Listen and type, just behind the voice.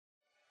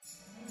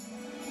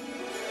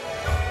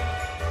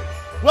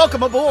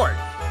Welcome aboard!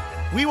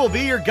 We will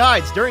be your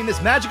guides during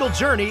this magical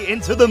journey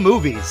into the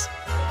movies.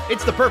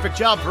 It's the perfect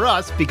job for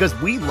us because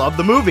we love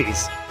the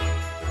movies.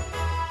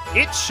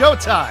 It's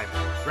showtime!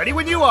 Ready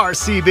when you are,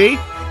 CB.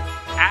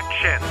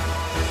 Action!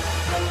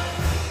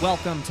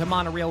 Welcome to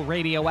Monorail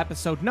Radio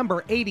episode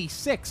number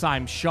 86.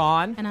 I'm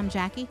Sean. And I'm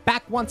Jackie.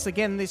 Back once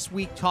again this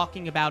week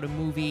talking about a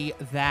movie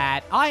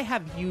that I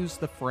have used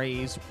the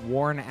phrase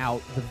worn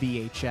out the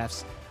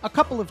VHS a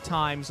couple of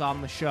times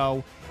on the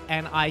show,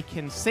 and I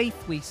can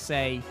safely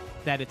say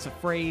that it's a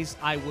phrase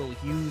I will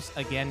use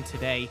again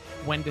today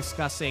when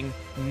discussing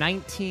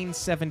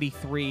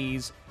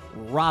 1973's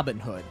Robin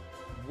Hood.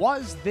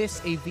 Was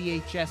this a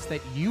VHS that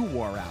you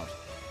wore out?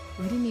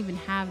 We didn't even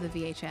have the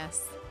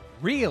VHS.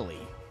 Really?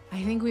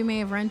 I think we may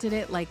have rented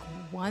it like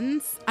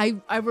once. I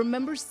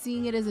remember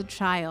seeing it as a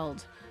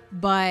child,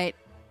 but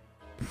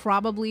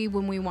probably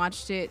when we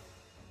watched it,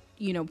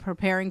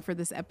 preparing for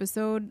this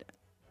episode,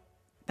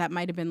 that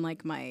might have been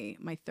like my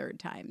third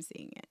time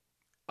seeing it.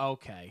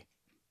 Okay.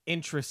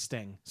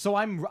 Interesting. So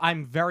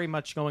I'm very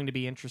much going to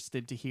be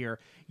interested to hear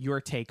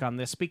your take on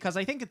this, because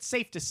I think it's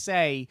safe to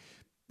say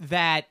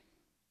that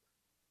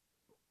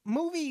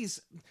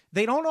movies,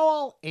 they don't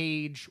all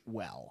age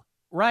well.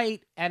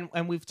 Right? And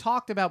we've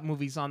talked about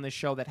movies on this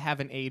show that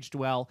haven't aged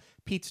well.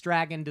 Pete's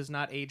Dragon does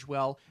not age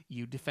well.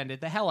 You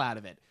defended the hell out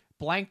of it.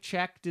 Blank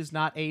Check does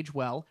not age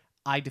well.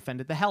 I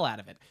defended the hell out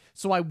of it.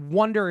 So I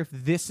wonder if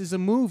this is a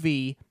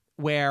movie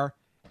where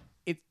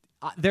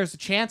there's a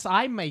chance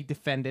I may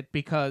defend it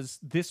because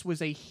this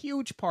was a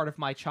huge part of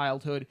my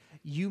childhood.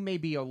 You may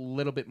be a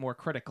little bit more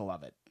critical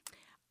of it.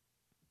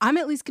 I'm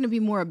at least going to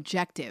be more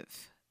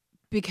objective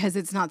because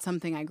it's not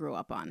something I grew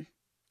up on.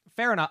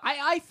 Fair enough.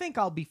 I think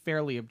I'll be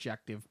fairly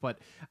objective, but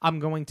I'm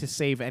going to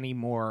save any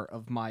more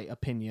of my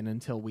opinion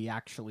until we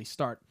actually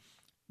start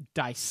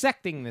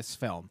dissecting this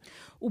film.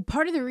 Well,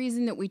 part of the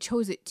reason that we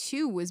chose it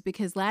too was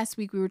because last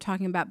week we were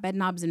talking about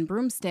Bedknobs and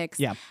Broomsticks.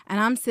 Yeah. And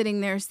I'm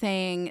sitting there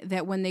saying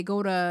that when they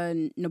go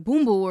to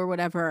Naboomboo or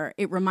whatever,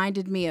 it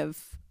reminded me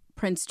of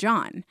Prince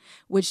John,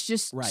 which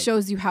just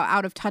shows you how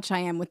out of touch I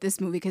am with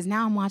this movie. Because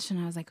now I'm watching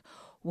and I was like,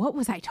 what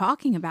was I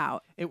talking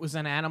about? It was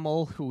an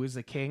animal who is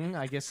a king,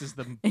 I guess is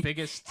the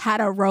biggest...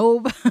 Had a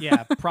robe.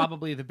 Yeah,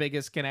 probably the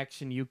biggest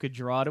connection you could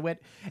draw to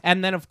it.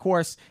 And then, of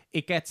course,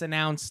 it gets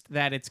announced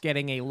that it's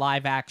getting a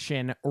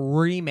live-action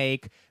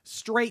remake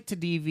straight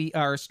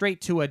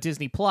to a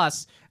Disney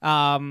Plus.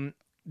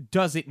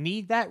 Does it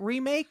need that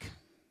remake?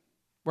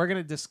 We're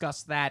going to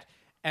discuss that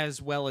as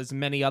well as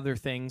many other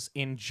things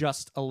in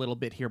just a little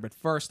bit here. But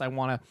first, I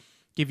want to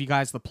give you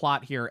guys the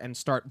plot here and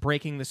start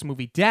breaking this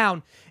movie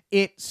down.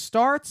 It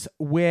starts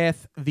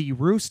with the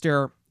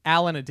rooster,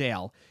 Alan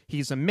Adale.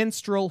 He's a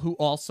minstrel who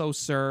also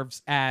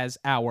serves as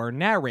our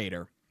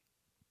narrator.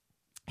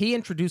 He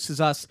introduces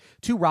us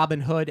to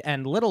Robin Hood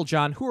and Little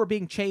John, who are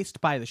being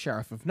chased by the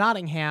Sheriff of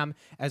Nottingham,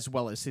 as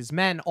well as his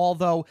men,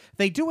 although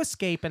they do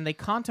escape and they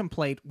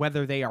contemplate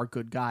whether they are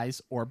good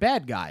guys or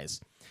bad guys.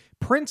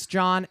 Prince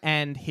John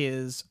and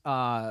his,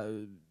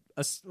 I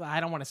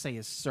don't want to say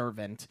his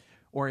servant,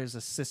 or his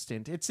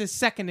assistant, it's his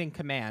second in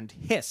command,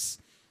 Hiss,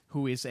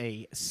 who is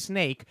a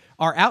snake,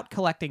 are out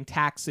collecting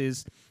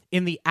taxes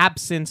in the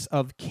absence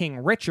of King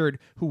Richard,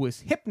 who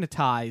was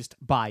hypnotized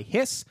by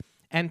Hiss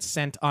and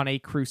sent on a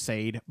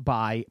crusade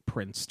by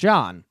Prince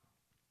John.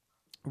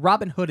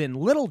 Robin Hood and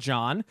Little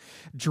John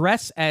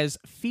dress as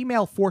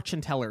female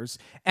fortune tellers,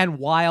 and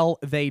while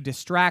they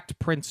distract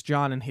Prince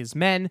John and his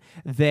men,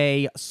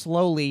 they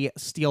slowly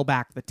steal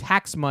back the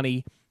tax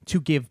money to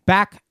give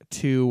back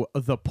to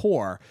the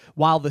poor,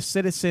 while the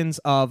citizens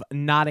of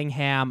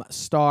Nottingham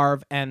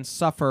starve and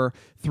suffer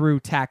through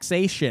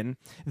taxation.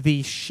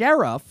 The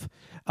sheriff,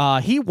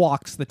 he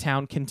walks the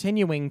town,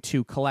 continuing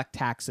to collect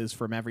taxes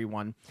from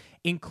everyone,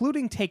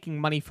 including taking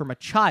money from a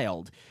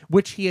child,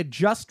 which he had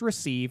just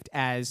received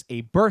as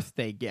a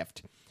birthday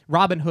gift.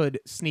 Robin Hood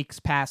sneaks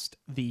past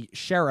the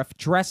sheriff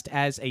dressed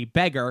as a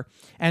beggar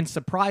and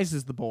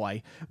surprises the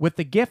boy with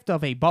the gift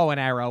of a bow and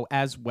arrow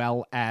as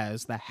well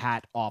as the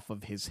hat off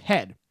of his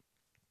head.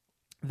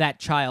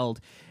 That child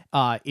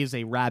is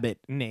a rabbit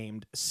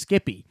named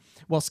Skippy.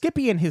 Well,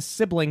 Skippy and his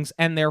siblings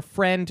and their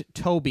friend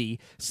Toby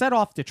set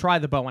off to try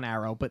the bow and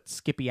arrow, but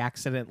Skippy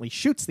accidentally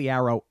shoots the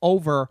arrow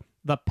over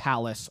the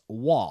palace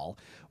wall.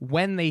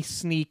 When they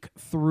sneak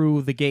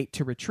through the gate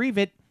to retrieve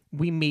it,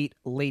 we meet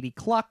Lady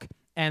Cluck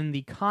and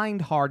the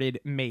kind-hearted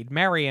Maid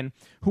Marian,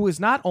 who is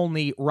not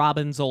only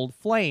Robin's old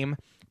flame,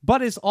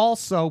 but is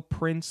also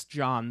Prince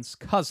John's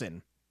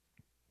cousin.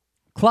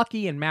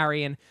 Clucky and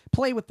Marian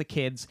play with the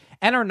kids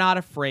and are not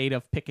afraid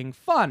of picking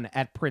fun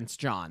at Prince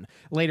John.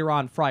 Later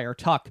on, Friar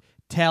Tuck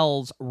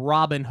tells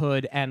Robin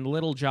Hood and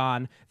Little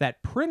John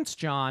that Prince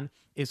John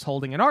is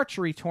holding an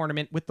archery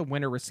tournament with the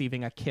winner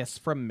receiving a kiss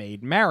from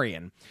Maid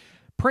Marian.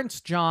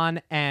 Prince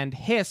John and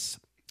Hiss,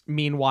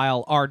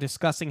 meanwhile, are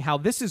discussing how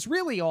this is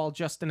really all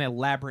just an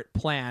elaborate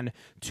plan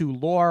to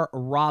lure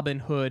Robin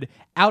Hood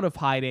out of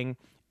hiding,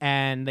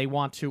 and they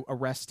want to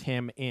arrest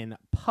him in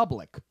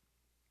public.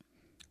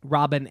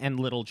 Robin and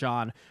Little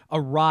John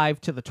arrive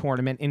to the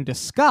tournament in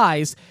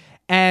disguise,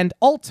 and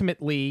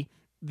ultimately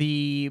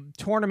The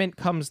tournament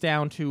comes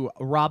down to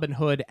Robin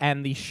Hood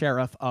and the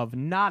Sheriff of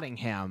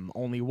Nottingham.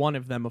 Only one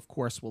of them, of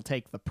course, will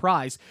take the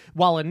prize.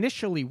 While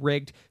initially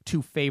rigged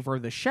to favor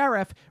the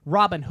sheriff,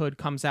 Robin Hood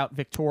comes out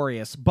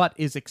victorious, but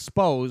is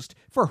exposed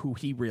for who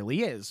he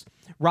really is.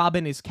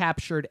 Robin is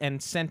captured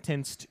and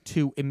sentenced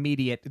to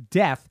immediate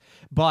death,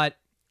 but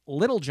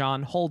Little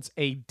John holds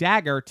a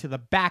dagger to the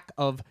back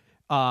of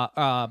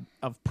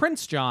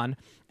Prince John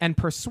and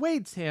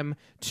persuades him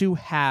to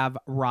have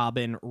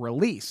Robin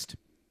released.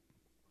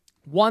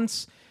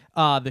 Once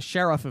the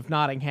Sheriff of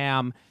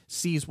Nottingham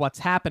sees what's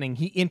happening,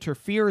 he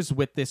interferes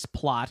with this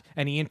plot,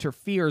 and he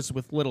interferes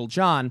with Little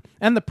John,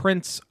 and the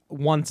prince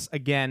once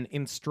again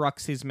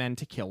instructs his men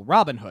to kill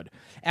Robin Hood.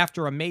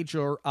 After a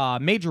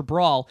major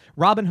brawl,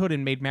 Robin Hood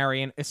and Maid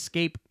Marian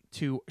escape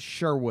to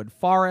Sherwood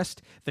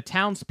Forest. The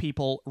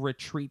townspeople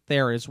retreat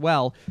there as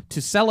well to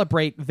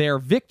celebrate their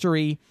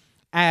victory,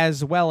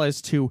 as well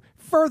as to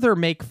further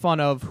make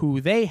fun of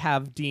who they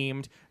have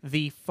deemed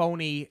the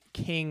phony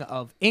King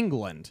of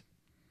England.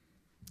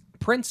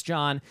 Prince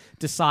John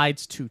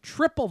decides to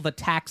triple the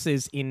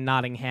taxes in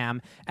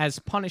Nottingham as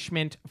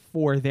punishment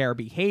for their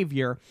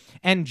behavior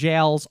and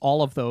jails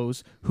all of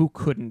those who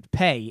couldn't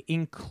pay,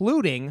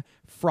 including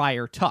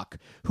Friar Tuck,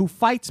 who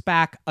fights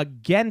back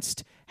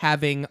against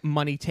having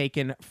money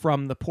taken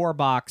from the poor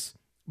box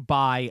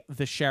by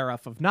the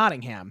Sheriff of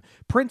Nottingham.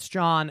 Prince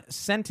John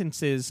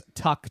sentences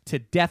Tuck to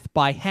death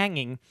by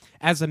hanging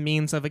as a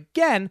means of,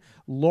 again,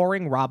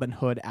 luring Robin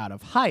Hood out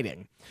of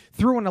hiding.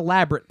 Through an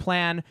elaborate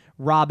plan,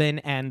 Robin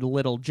and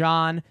Little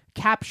John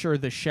capture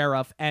the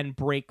sheriff and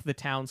break the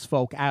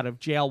townsfolk out of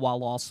jail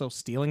while also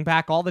stealing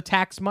back all the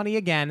tax money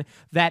again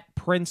that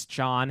Prince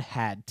John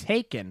had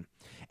taken.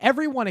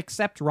 Everyone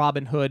except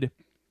Robin Hood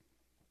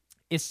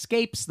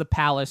escapes the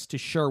palace to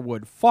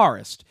Sherwood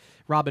Forest.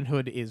 Robin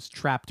Hood is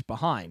trapped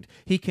behind.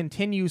 He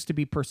continues to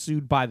be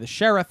pursued by the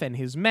sheriff and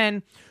his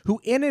men, who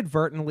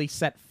inadvertently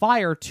set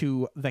fire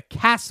to the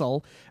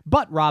castle,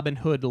 but Robin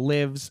Hood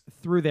lives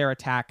through their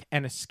attack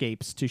and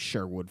escapes to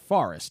Sherwood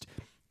Forest.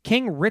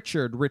 King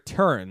Richard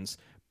returns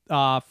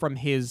from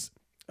his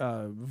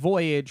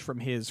voyage, from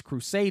his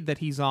crusade that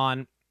he's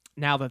on,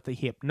 now that the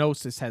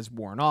hypnosis has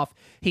worn off.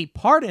 He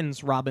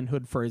pardons Robin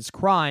Hood for his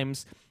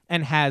crimes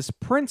and has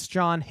Prince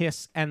John,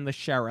 Hiss, and the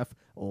sheriff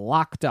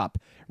locked up.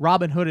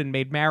 Robin Hood and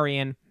Maid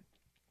Marian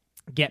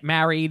get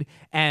married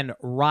and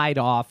ride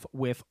off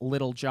with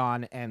Little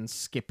John and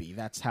Skippy.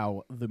 That's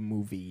how the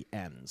movie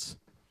ends.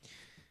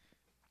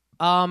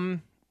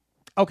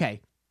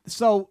 Okay,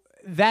 so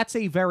that's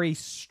a very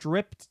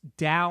stripped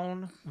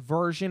down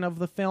version of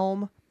the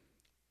film.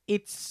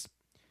 It's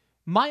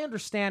my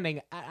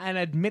understanding, and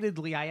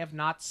admittedly, I have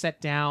not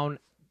sat down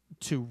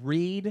to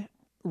read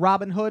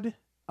Robin Hood,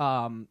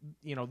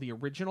 the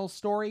original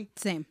story.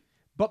 Same.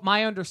 But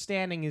my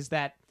understanding is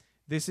that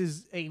this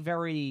is a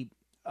very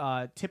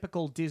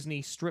typical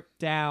Disney stripped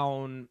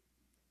down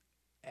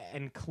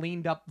and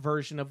cleaned up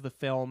version of the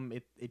film.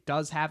 It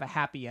does have a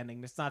happy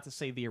ending. That's not to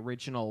say the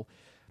original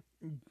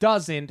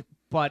doesn't,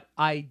 but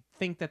I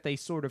think that they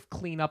sort of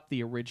clean up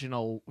the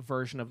original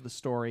version of the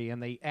story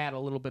and they add a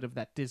little bit of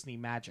that Disney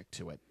magic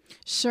to it.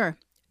 Sure.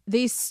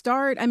 They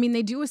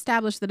do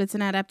establish that it's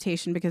an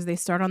adaptation because they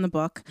start on the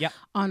book. Yep.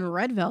 On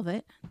red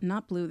velvet,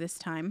 not blue this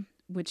time,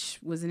 which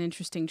was an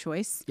interesting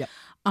choice. Yep.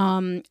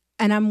 And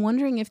I'm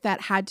wondering if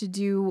that had to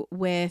do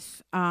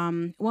with,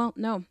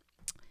 no,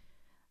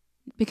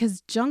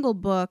 because Jungle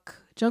Book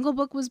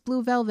was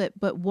blue velvet,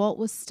 but Walt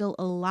was still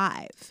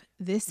alive.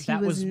 He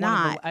was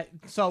not.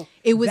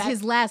 It was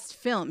his last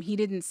film. He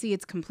didn't see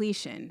its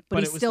completion,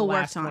 but he still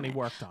worked on it. He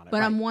worked on it. But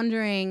right. I'm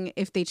wondering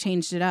if they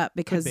changed it up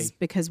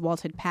because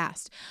Walt had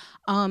passed.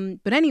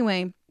 But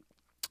anyway,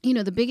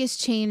 the biggest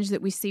change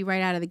that we see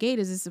right out of the gate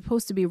is it's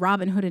supposed to be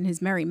Robin Hood and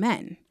his merry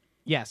men.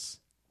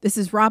 Yes. This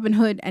is Robin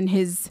Hood and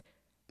his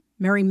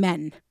merry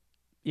men.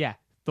 Yeah,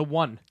 the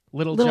one,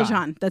 Little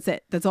John. That's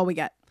it. That's all we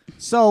got.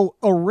 So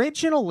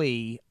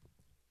originally,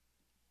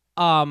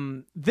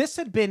 this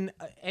had been,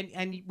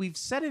 and we've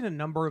said it a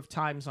number of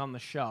times on the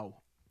show,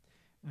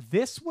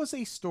 this was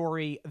a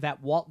story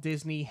that Walt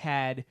Disney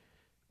had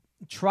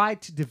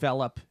tried to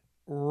develop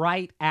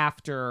right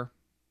after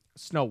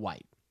Snow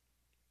White.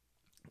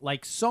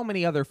 Like so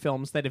many other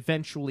films that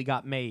eventually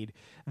got made,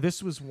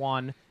 this was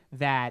one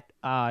that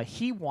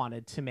he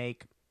wanted to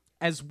make,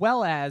 as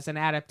well as an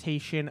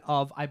adaptation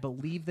of, I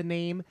believe the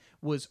name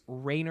was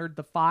Reynard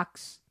the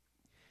Fox.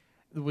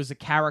 It was a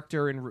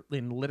character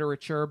in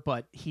literature,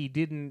 but he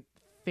didn't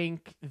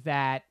think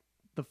that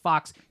the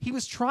fox... He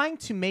was trying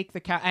to make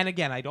the... And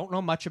again, I don't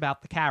know much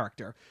about the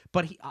character,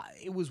 but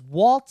it was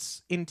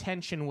Walt's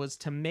intention was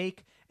to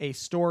make a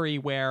story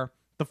where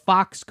the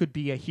fox could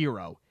be a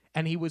hero,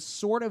 and he was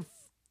sort of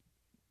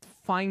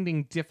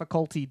finding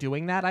difficulty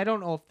doing that. I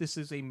don't know if this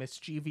is a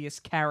mischievous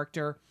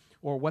character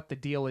or what the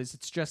deal is.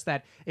 It's just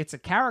that it's a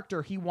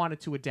character he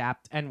wanted to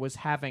adapt and was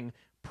having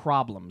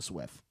problems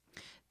with.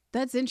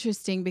 That's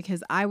interesting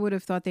because I would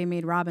have thought they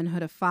made Robin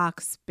Hood a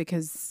fox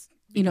because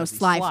Because he's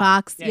Sly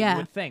Fox. You Yeah.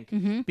 would think.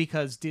 Mhm.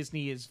 Because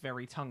Disney is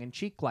very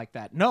tongue-in-cheek like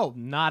that. No,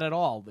 not at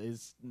all.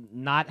 Is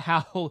not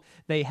how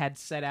they had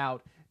set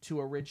out to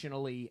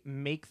originally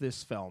make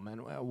this film.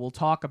 And we'll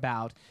talk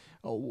about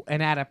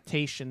an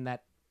adaptation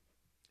that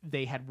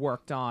they had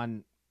worked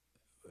on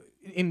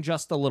in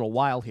just a little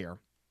while here.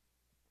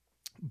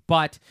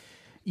 But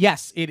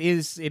yes, it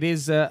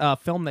is a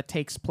film that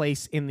takes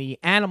place in the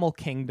animal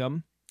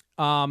kingdom.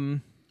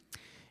 And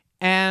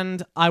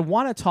I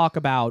want to talk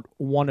about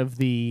one of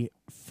the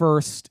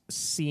first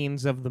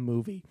scenes of the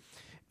movie.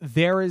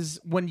 There is,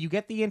 when you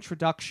get the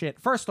introduction,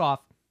 first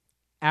off,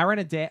 Alan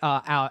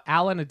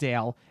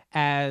Adale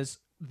as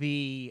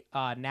the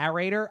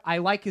narrator. I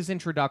like his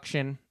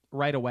introduction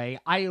right away.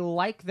 I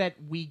like that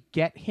we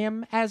get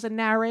him as a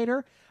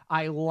narrator.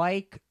 I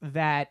like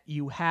that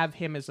you have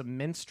him as a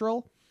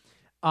minstrel.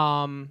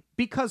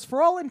 Because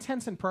for all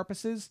intents and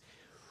purposes,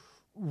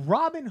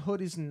 Robin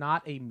Hood is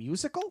not a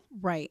musical.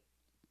 Right.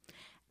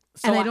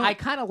 So And I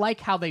kind of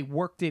like how they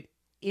worked it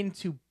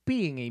into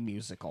being a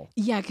musical.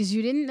 Yeah, because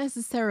you didn't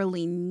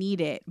necessarily need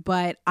it,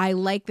 but I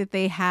like that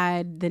they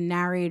had the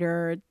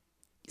narrator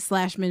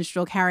 /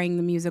 minstrel carrying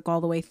the music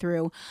all the way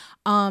through.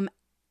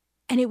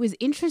 And it was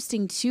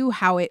interesting, too,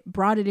 how it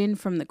brought it in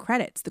from the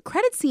credits. The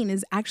credit scene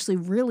is actually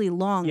really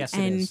long. Yes, it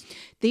and is.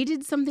 They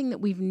did something that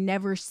we've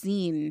never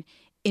seen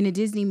in a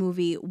Disney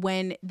movie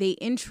when they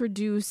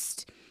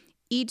introduced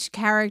each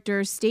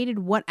character, stated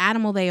what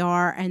animal they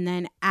are, and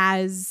then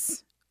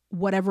as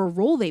whatever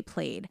role they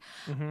played.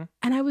 Mm-hmm.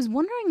 And I was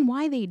wondering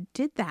why they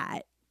did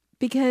that,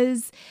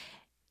 because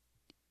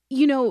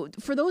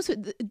for those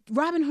who,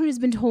 Robin Hood has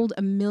been told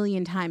a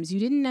million times, you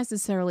didn't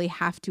necessarily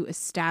have to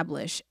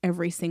establish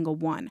every single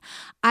one.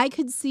 I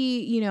could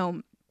see,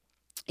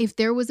 if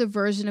there was a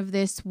version of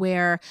this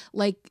where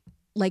like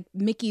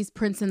Mickey's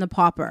Prince and the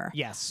Pauper.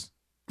 Yes.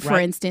 For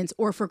instance,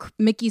 or for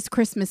Mickey's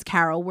Christmas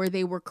Carol, where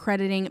they were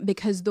crediting,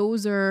 because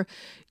those are,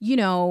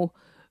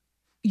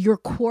 your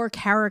core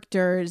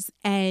characters,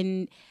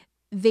 and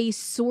they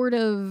sort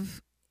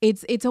of,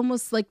 it's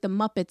almost like the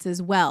Muppets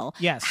as well.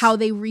 Yes. How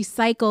they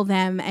recycle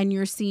them, and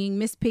you're seeing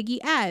Miss Piggy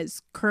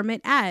as,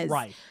 Kermit as.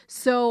 Right.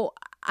 So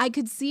I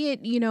could see it,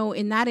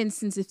 in that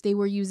instance, if they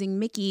were using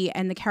Mickey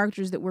and the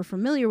characters that we're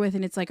familiar with,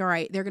 and it's like, all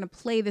right, they're going to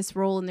play this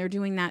role and they're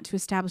doing that to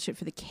establish it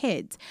for the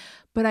kids.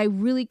 But I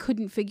really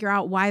couldn't figure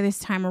out why this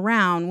time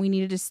around we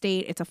needed to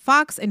state it's a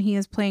fox and he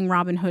is playing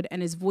Robin Hood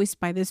and is voiced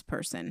by this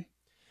person.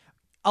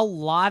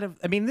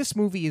 This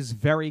movie is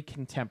very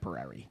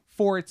contemporary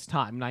for its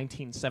time,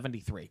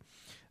 1973.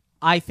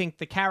 I think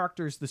the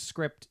characters, the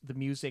script, the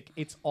music,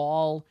 it's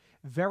all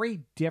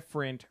very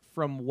different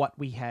from what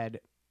we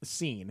had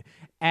seen.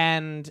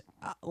 And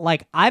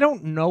I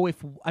don't know if,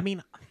 I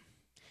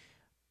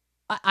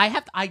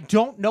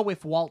don't know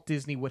if Walt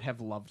Disney would have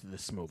loved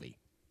this movie.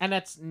 And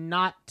that's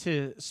not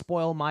to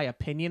spoil my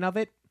opinion of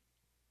it,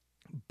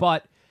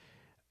 but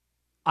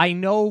I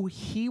know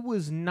he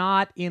was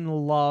not in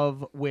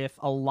love with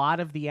a lot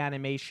of the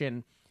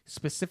animation,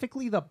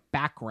 specifically the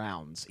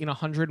backgrounds in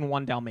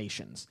 101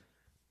 Dalmatians,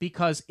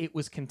 because it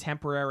was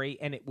contemporary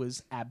and it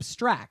was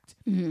abstract.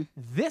 Mm-hmm.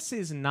 This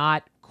is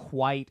not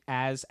quite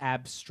as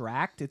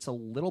abstract. It's a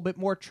little bit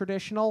more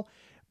traditional,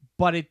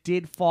 but it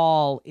did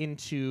fall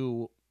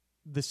into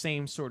the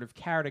same sort of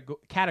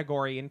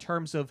category in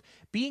terms of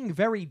being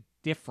very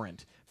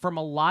different from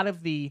a lot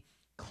of the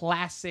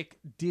classic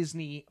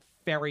Disney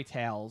fairy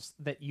tales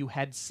that you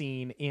had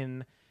seen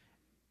in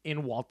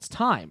Walt's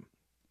time.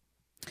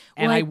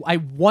 And Well, I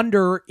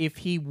wonder if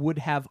he would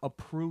have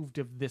approved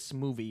of this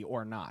movie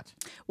or not.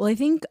 Well, I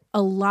think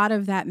a lot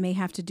of that may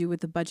have to do with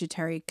the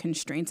budgetary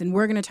constraints. And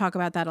we're going to talk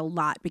about that a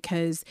lot,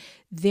 because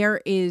there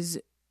is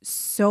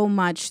so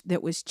much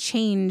that was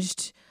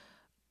changed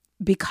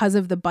because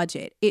of the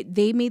budget.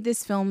 They made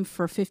this film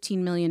for $15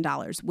 million,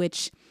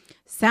 which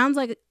sounds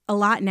like a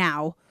lot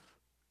now,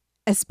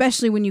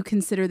 especially when you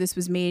consider this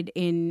was made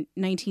in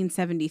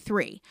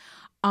 1973.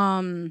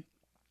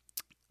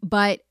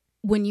 But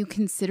when you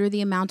consider the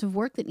amount of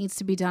work that needs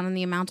to be done and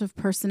the amount of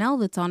personnel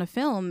that's on a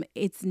film,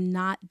 it's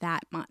not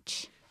that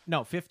much.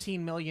 No, $15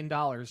 million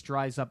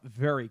dries up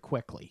very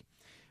quickly.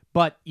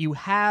 But you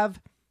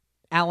have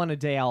Alan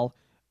Adale,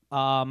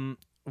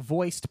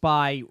 voiced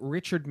by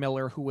Richard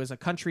Miller, who was a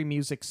country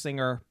music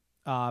singer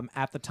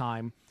at the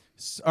time.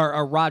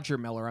 Or Roger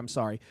Miller, I'm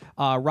sorry.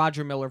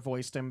 Roger Miller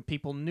voiced him.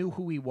 People knew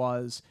who he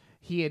was.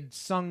 He had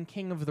sung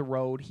King of the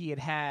Road. He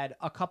had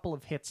a couple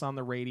of hits on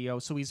the radio,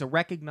 so he's a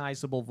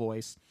recognizable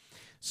voice.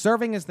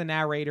 Serving as the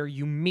narrator,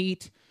 you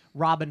meet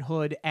Robin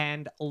Hood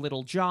and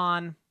Little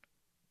John,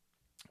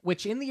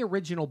 which in the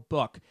original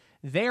book,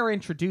 they're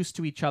introduced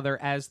to each other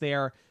as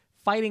they're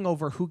fighting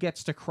over who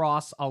gets to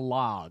cross a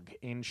log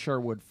in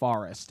Sherwood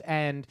Forest.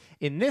 And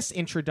in this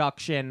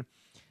introduction,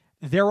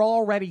 they're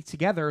already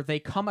together. They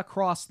come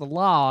across the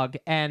log,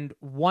 and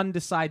one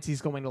decides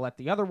he's going to let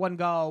the other one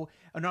go.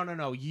 Oh,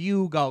 no,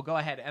 you go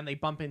ahead. And they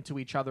bump into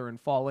each other and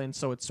fall in,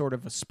 so it's sort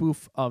of a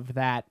spoof of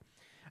that.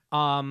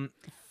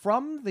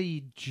 From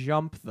the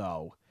jump,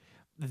 though,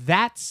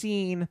 that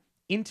scene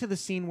into the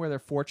scene where they're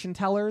fortune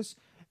tellers,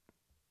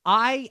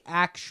 I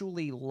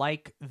actually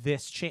like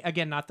this change.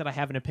 Again, not that I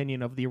have an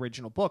opinion of the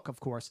original book, of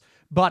course,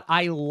 but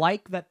I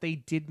like that they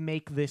did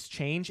make this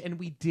change and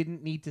we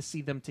didn't need to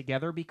see them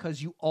together,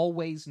 because you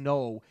always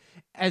know,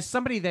 as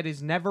somebody that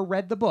has never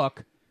read the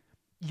book,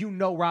 you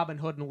know Robin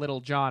Hood and Little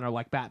John are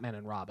like Batman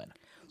and Robin.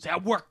 So I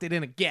worked it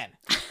in again.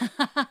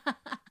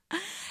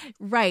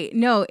 Right.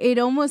 No, it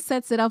almost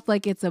sets it up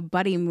like it's a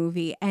buddy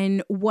movie.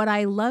 And what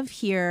I love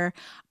here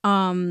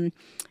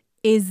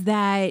is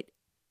that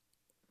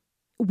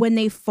when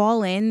they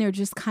fall in, they're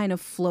just kind of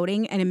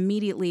floating, and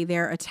immediately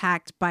they're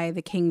attacked by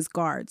the king's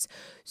guards.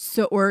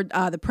 So, or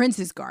the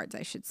prince's guards,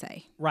 I should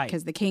say. Right.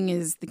 Because the king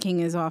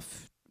is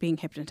off being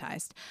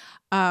hypnotized.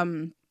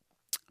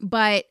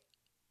 But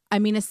I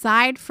mean,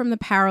 aside from the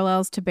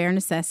parallels to Bare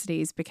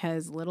Necessities,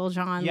 because Little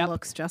John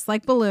looks just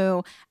like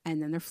Baloo,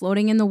 and then they're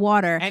floating in the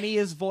water. And he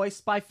is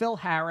voiced by Phil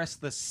Harris,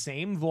 the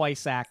same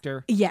voice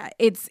actor. Yeah,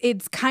 it's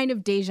kind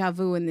of deja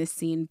vu in this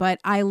scene,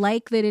 but I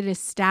like that it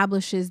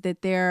establishes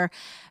that they're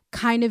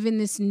kind of in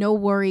this no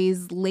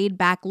worries, laid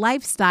back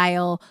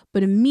lifestyle,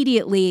 but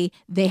immediately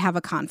they have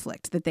a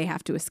conflict that they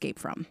have to escape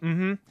from.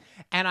 Mm-hmm.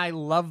 And I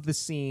love the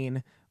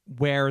scene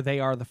where they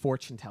are the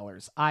fortune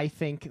tellers. I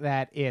think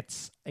that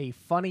it's a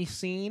funny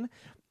scene.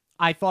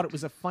 I thought it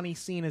was a funny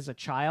scene as a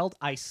child.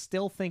 I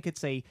still think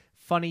it's a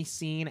funny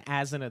scene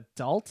as an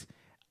adult.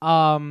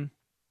 There's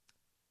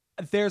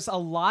a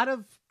lot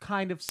of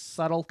kind of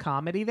subtle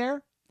comedy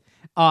there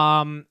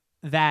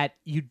that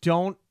you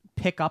don't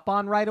pick up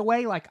on right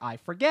away. Like, I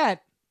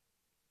forget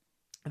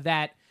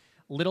that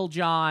Little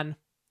John,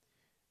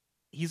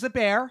 he's a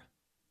bear.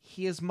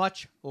 He is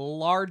much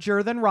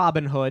larger than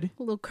Robin Hood.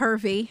 A little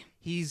curvy.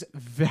 He's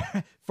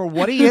for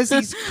what he is,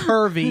 he's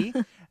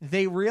curvy.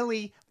 They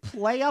really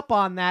play up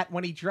on that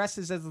when he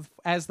dresses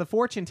as the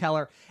fortune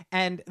teller.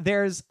 And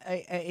there's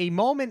a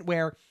moment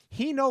where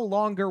he no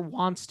longer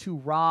wants to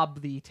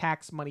rob the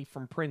tax money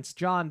from Prince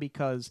John,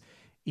 because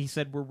he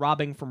said, we're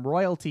robbing from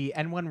royalty.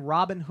 And when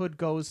Robin Hood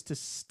goes to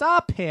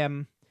stop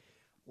him,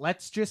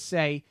 let's just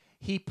say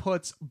he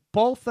puts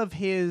both of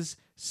his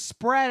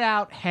spread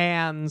out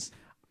hands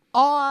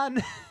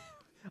on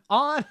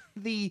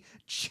the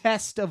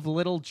chest of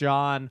Little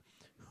John,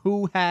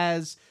 who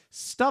has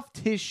stuffed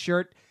his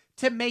shirt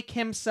to make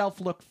himself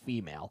look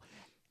female.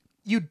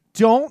 You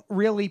don't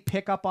really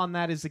pick up on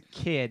that as a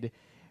kid,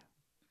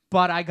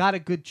 but I got a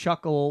good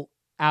chuckle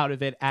out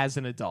of it as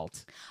an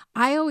adult.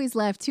 I always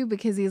laugh too,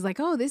 because he's like,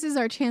 oh, this is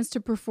our chance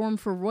to perform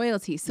for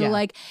royalty. So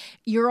Yeah.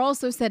 You're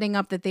also setting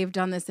up that they've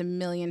done this a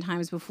million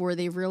times before.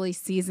 They've really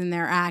seasoned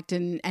their act,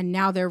 and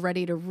now they're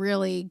ready to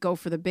really go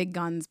for the big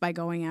guns by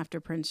going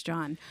after Prince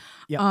John.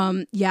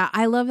 Yep. Yeah,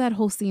 I love that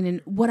whole scene. And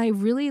what I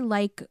really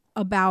like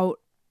about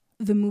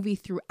the movie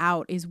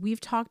throughout is, we've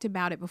talked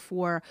about it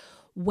before,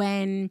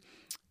 when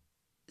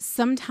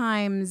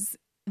sometimes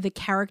the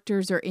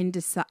characters are in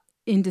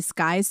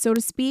disguise, so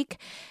to speak.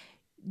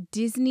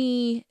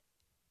 Disney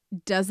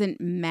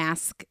doesn't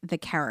mask the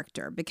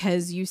character,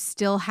 because you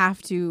still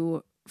have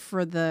to,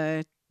 for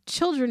the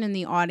children in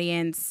the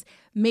audience,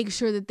 make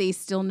sure that they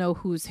still know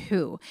who's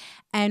who.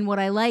 And what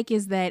I like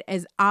is that,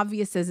 as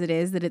obvious as it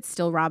is that it's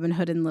still Robin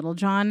Hood and Little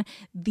John,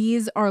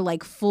 these are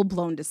like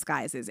full-blown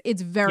disguises.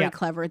 It's very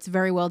clever. It's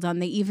very well done.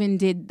 They even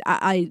did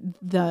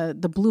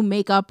the blue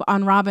makeup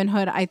on Robin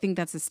Hood. I think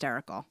that's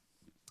hysterical.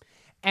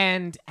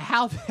 And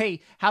how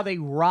they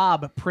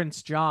rob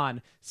Prince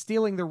John,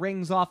 stealing the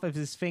rings off of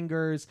his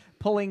fingers,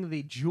 pulling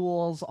the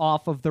jewels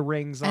off of the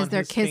rings as on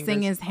they're his kissing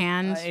fingers. his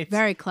hand.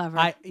 Very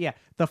clever.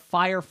 The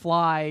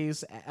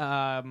fireflies.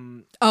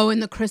 And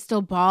the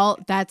crystal ball.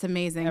 That's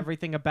amazing.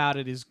 Everything about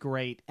it is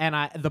great.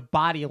 And the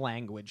body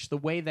language, the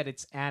way that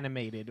it's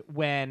animated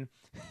when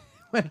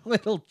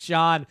Little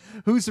John,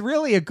 who's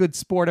really a good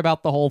sport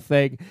about the whole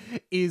thing,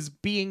 is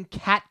being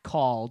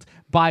catcalled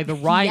by the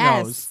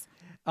rhinos. Yes.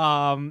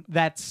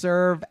 That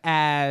serve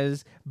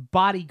as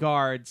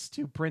bodyguards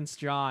to Prince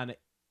John.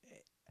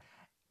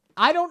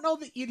 I don't know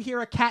that you'd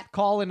hear a cat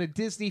call in a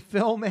Disney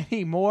film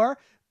anymore,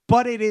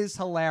 but it is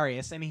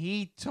hilarious, and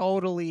he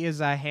totally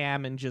is a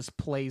ham and just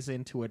plays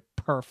into it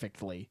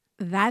perfectly.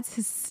 That's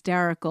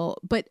hysterical.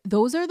 But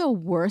those are the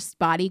worst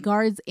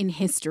bodyguards in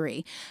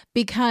history,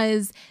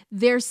 because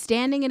they're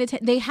standing at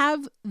they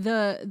have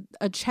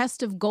a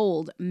chest of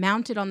gold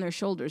mounted on their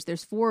shoulders.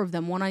 There's 4 of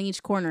them, one on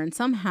each corner. And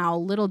somehow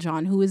Little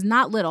John, who is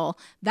not little,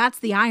 that's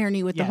the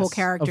irony with the whole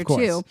character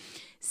too,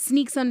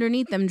 sneaks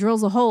underneath them,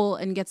 drills a hole,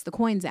 and gets the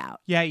coins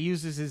out. Yeah, he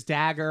uses his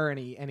dagger and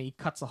he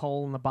cuts a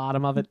hole in the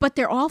bottom of it. But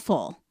they're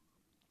awful.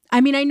 I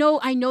mean, I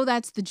know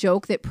that's the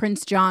joke, that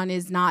Prince John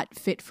is not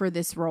fit for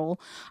this role,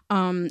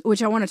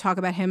 which I want to talk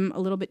about him a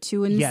little bit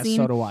too in the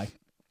scene. Yes, so do I.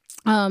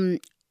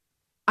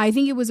 I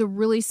think it was a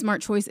really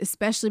smart choice,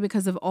 especially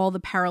because of all the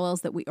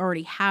parallels that we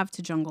already have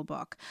to Jungle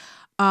Book,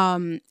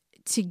 to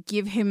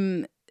give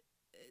him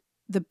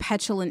the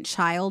petulant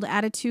child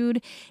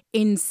attitude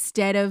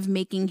instead of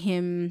making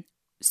him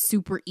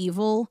super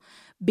evil,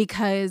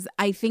 because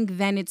I think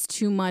then it's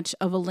too much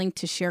of a link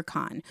to Shere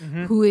Khan,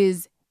 who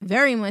is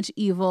very much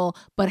evil,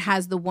 but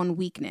has the one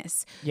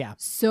weakness. Yeah.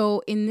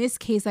 So in this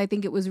case, I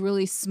think it was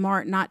really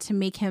smart not to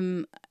make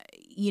him,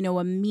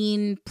 a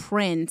mean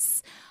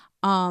prince,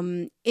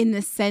 in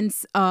the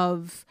sense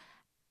of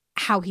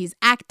how he's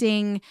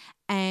acting.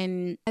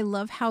 And I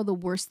love how the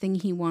worst thing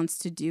he wants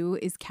to do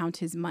is count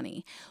his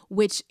money,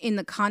 which in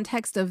the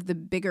context of the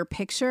bigger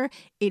picture,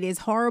 it is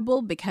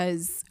horrible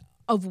because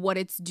of what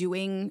it's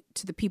doing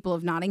to the people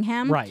of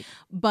Nottingham. Right.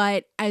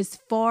 But as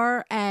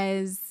far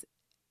as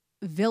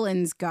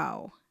villains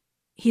go,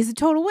 he's a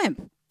total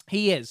wimp.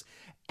 He is.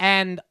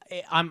 And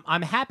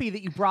I'm happy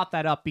that you brought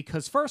that up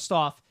because first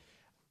off,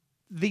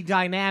 the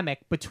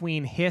dynamic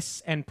between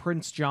Hiss and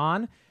Prince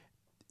John,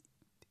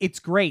 it's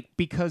great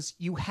because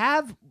you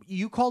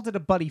called it a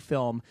buddy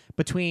film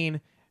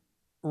between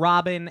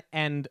Robin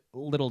and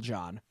Little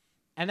John.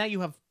 And now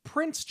you have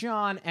Prince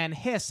John and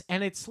Hiss,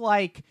 and it's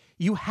like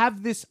you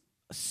have this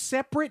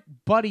separate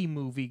buddy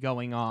movie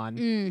going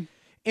on.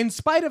 In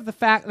spite of the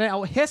fact that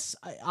now Hiss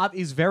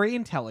is very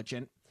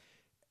intelligent.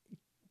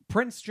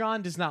 Prince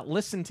John does not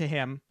listen to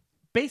him,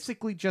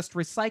 basically just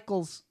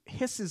recycles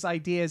Hiss's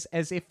ideas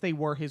as if they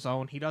were his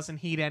own. He doesn't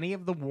heed any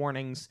of the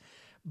warnings.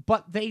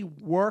 But they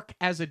work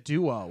as a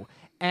duo.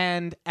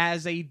 And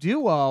as a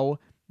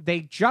duo,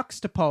 they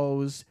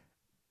juxtapose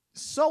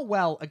so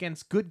well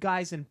against good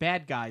guys and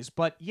bad guys.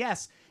 But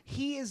yes,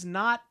 he is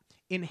not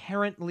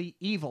inherently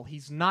evil.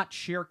 He's not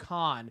Shere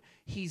Khan.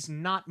 He's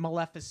not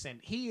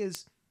Maleficent. He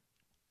is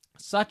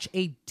such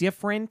a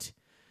different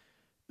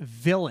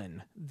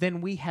villain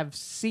than we have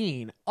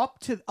seen up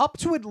to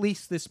at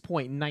least this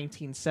point in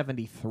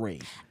 1973.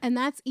 And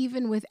that's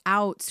even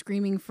without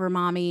screaming for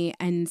mommy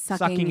and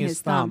sucking his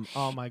thumb.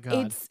 Oh my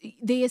god.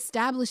 They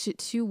establish it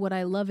too. What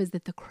I love is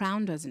that the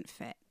crown doesn't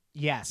fit.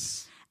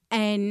 Yes.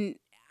 And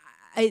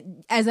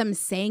as I'm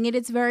saying it,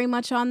 it's very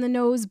much on the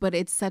nose, but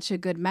it's such a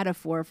good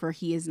metaphor for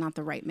he is not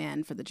the right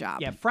man for the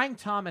job. Yeah, Frank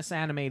Thomas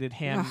animated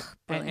him Ugh,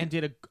 and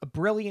did a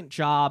brilliant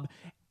job.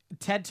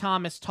 Ted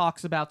Thomas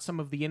talks about some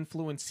of the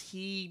influence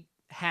he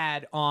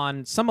had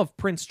on some of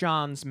Prince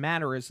John's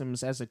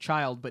mannerisms as a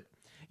child, but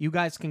you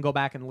guys can go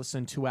back and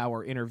listen to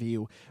our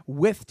interview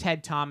with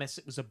Ted Thomas.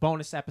 It was a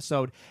bonus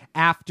episode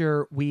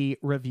after we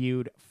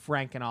reviewed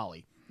Frank and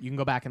Ollie. You can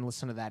go back and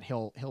listen to that.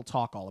 He'll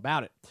talk all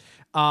about it.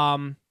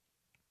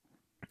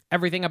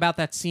 Everything about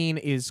that scene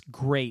is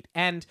great.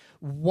 And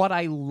what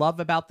I love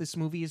about this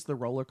movie is the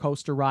roller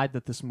coaster ride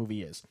that this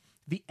movie is.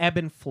 The ebb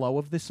and flow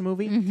of this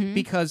movie,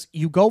 because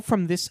you go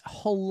from this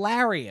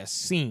hilarious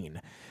scene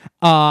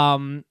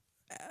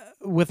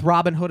with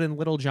Robin Hood and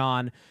Little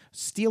John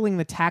stealing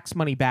the tax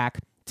money back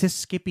to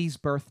Skippy's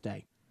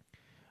birthday,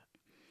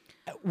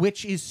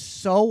 which is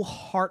so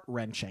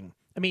heart-wrenching.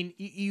 I mean,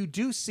 you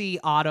do see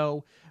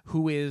Otto,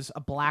 who is a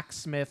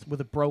blacksmith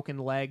with a broken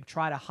leg,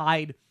 try to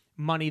hide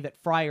money that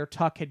Friar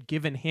Tuck had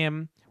given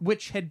him,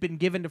 which had been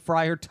given to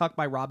Friar Tuck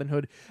by Robin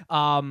Hood.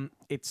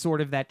 It's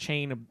sort of that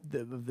chain of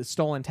the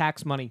stolen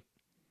tax money.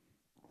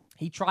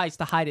 He tries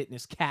to hide it in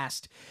his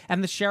cast,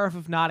 and the Sheriff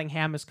of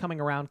Nottingham is coming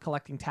around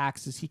collecting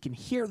taxes. He can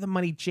hear the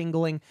money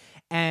jingling,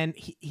 and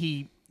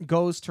he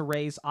goes to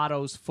raise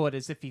Otto's foot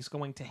as if he's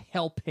going to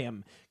help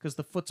him because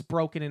the foot's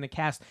broken in a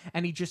cast,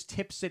 and he just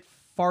tips it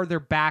farther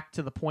back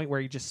to the point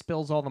where he just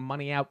spills all the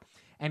money out,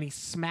 and he's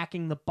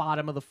smacking the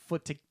bottom of the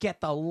foot to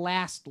get the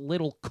last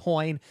little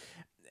coin.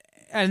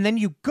 And then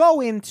you go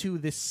into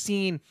this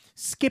scene,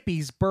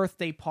 Skippy's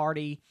birthday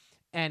party,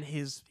 and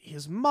his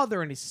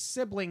mother and his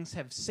siblings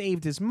have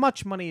saved as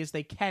much money as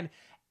they can.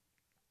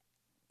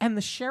 And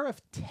the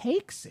sheriff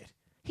takes it.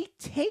 He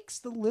takes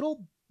the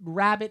little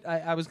rabbit.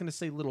 I was going to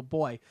say little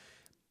boy,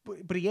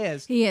 but he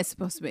is. He is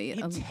supposed to be.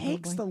 He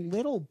takes the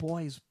little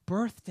boy's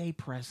birthday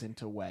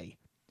present away.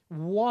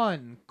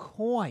 One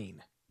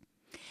coin.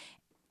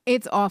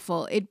 It's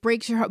awful. It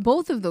breaks your heart.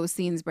 Both of those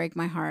scenes break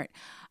my heart.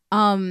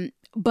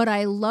 But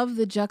I love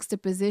the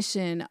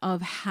juxtaposition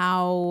of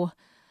how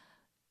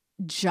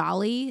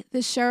jolly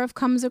the sheriff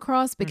comes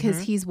across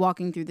because he's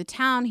walking through the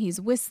town,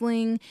 he's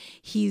whistling,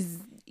 he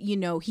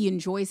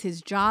enjoys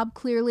his job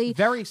clearly.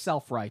 Very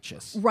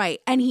self-righteous.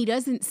 Right. And he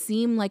doesn't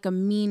seem like a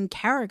mean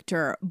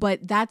character,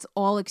 but that's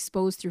all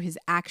exposed through his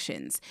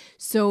actions.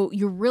 So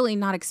you're really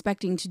not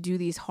expecting to do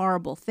these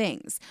horrible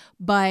things.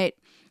 But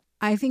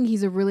I think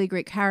he's a really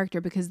great character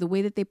because the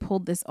way that they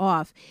pulled this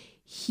off,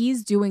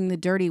 he's doing the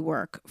dirty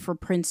work for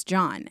Prince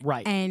John.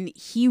 Right. And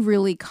he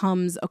really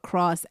comes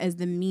across as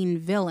the mean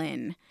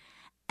villain.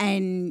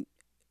 And,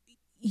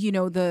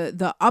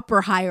 the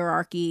upper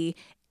hierarchy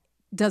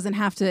they don't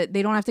have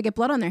to get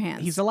blood on their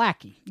hands. He's a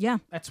lackey. Yeah.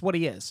 That's what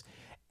he is.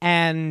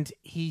 And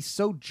he's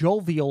so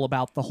jovial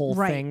about the whole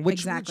thing,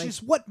 which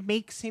is what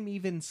makes him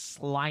even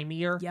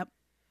slimier. Yep.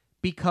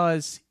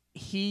 Because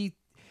he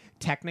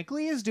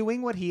technically is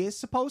doing what he is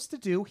supposed to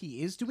do.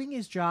 He is doing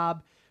his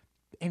job,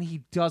 and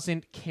he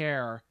doesn't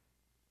care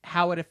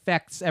how it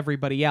affects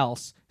everybody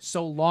else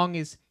so long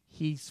as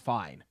he's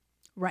fine.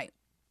 Right.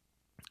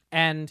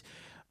 And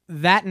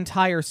that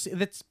entire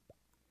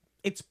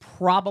it's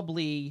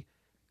probably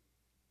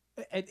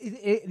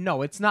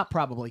no, it's not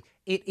probably.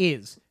 It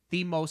is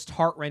the most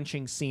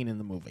heart-wrenching scene in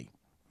the movie.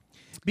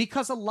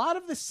 Because a lot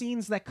of the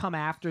scenes that come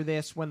after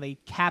this, when they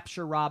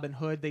capture Robin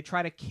Hood, they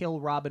try to kill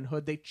Robin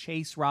Hood, they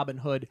chase Robin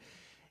Hood.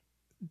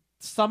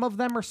 Some of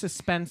them are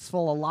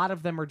suspenseful. A lot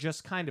of them are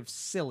just kind of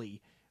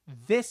silly.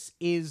 This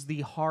is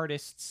the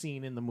hardest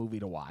scene in the movie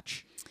to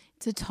watch.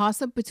 It's a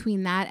toss-up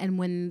between that and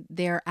when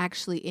they're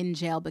actually in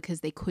jail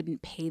because they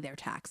couldn't pay their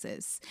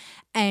taxes.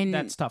 And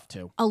that's tough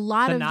too. A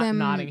lot of them...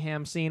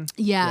 Nottingham scene?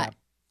 Yeah.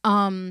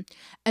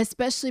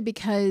 Especially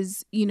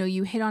because,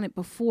 you hit on it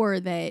before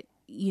that,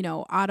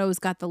 Otto's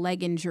got the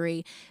leg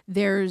injury.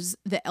 There's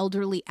the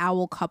elderly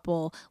owl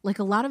couple. Like,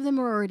 a lot of them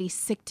are already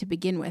sick to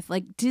begin with.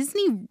 Like,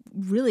 Disney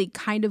really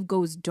kind of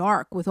goes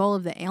dark with all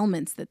of the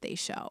ailments that they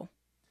show.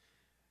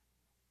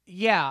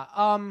 Yeah.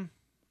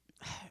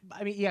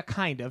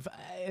 Kind of.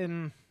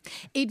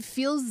 It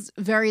feels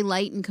very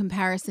light in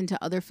comparison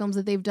to other films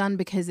that they've done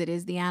because it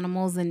is the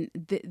animals. And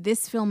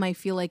this film, I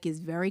feel like, is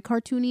very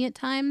cartoony at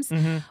times.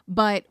 Mm-hmm.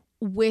 But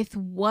with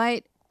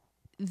what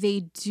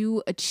they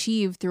do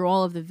achieve through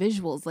all of the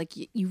visuals, like,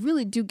 you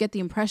really do get the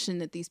impression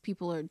that these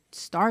people are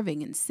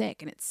starving and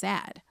sick, and it's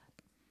sad.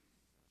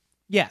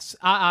 Yes,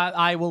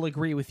 I will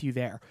agree with you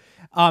there.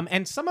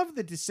 And some of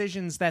the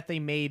decisions that they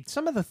made,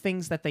 some of the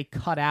things that they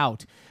cut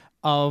out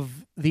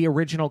of the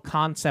original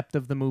concept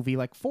of the movie,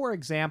 like, for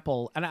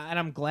example, and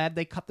I'm glad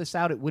they cut this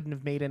out, it wouldn't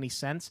have made any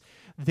sense.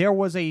 There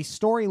was a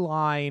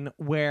storyline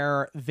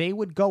where they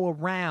would go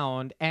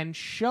around and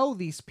show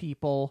these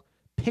people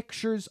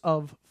pictures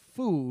of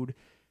food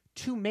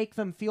to make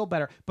them feel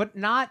better, but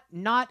not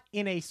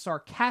in a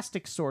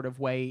sarcastic sort of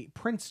way.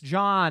 Prince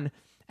John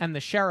and the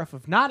Sheriff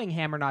of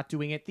Nottingham are not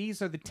doing it.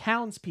 These are the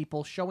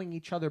townspeople showing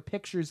each other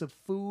pictures of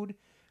food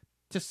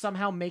to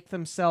somehow make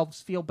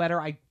themselves feel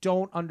better. I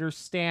don't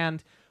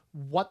understand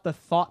what the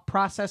thought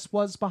process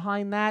was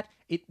behind that.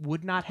 It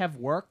would not have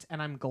worked,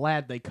 and I'm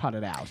glad they cut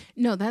it out.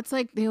 No, that's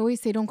like, they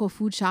always say don't go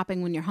food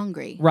shopping when you're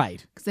hungry.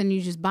 Right. Because then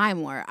you just buy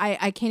more.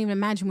 I can't even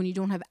imagine when you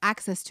don't have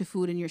access to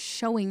food and you're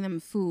showing them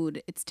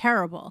food. It's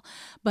terrible.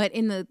 But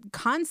in the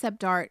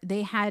concept art,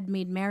 they had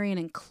Maid Marian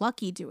and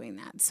Clucky doing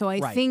that. So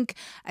I think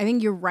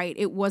you're right.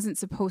 It wasn't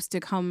supposed to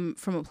come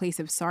from a place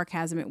of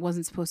sarcasm. It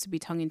wasn't supposed to be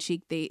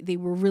tongue-in-cheek. They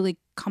were really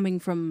coming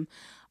from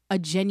a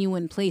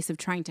genuine place of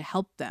trying to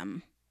help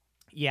them.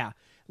 Yeah.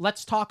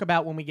 Let's talk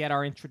about when we get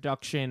our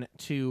introduction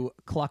to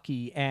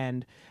Clucky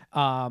and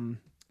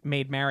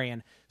Maid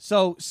Marian.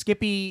 So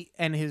Skippy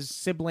and his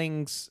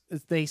siblings,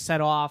 they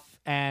set off,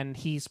 and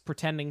he's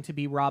pretending to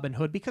be Robin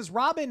Hood because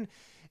Robin,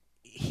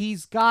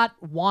 he's got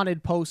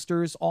wanted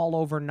posters all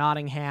over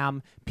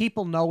Nottingham.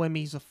 People know him.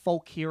 He's a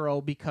folk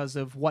hero because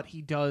of what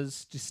he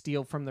does to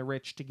steal from the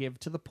rich to give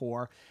to the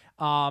poor.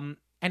 And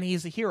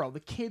he's a hero. The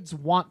kids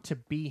want to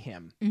be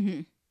him.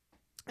 Mm-hmm.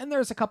 And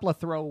there's a couple of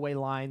throwaway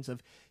lines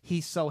of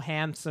he's so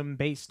handsome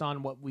based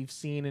on what we've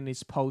seen in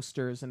his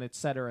posters and et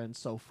cetera and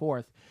so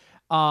forth.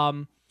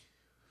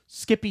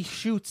 Skippy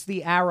shoots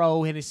the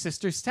arrow and his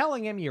sister's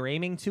telling him, you're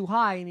aiming too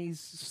high. And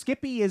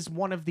Skippy is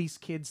one of these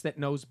kids that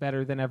knows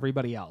better than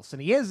everybody else.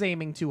 And he is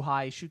aiming too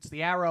high. He shoots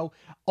the arrow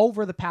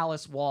over the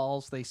palace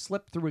walls. They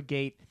slip through a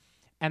gate.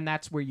 And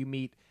that's where you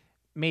meet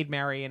Maid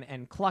Marian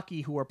and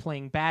Clucky, who are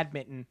playing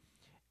badminton.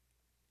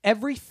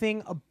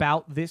 Everything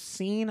about this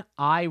scene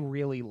I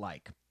really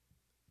like.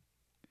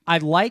 I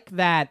like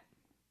that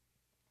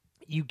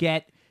you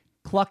get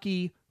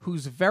Clucky,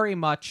 who's very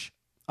much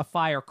a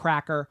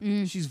firecracker.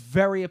 She's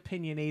very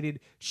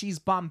opinionated. She's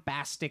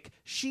bombastic.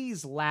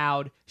 She's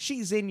loud.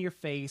 She's in your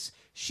face.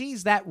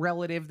 She's that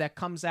relative that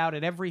comes out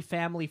at every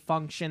family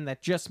function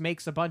that just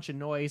makes a bunch of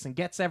noise and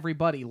gets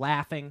everybody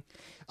laughing.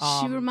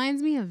 She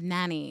reminds me of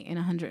Nanny in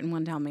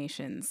 101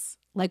 Dalmatians.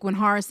 Like when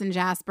Horace and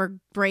Jasper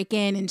break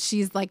in and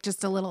she's like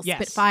just a little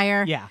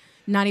spitfire. Yeah.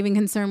 Not even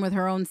concerned with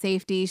her own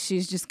safety.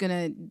 She's just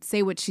going to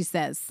say what she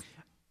says.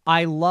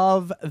 I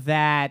love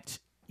that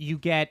you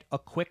get a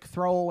quick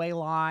throwaway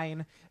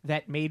line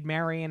that Maid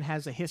Marian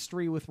has a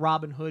history with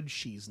Robin Hood.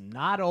 She's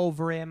not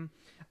over him.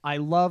 I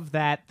love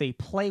that they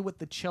play with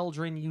the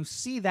children. You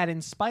see that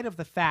in spite of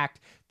the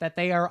fact that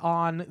they are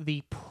on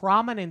the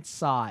prominent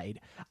side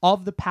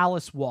of the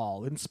palace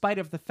wall, in spite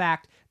of the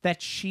fact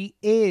that she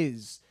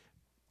is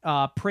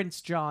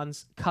Prince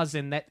John's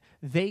cousin, that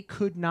they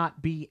could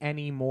not be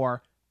any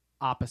more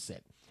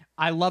opposite.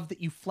 I love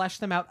that you flesh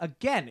them out.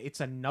 Again, it's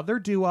another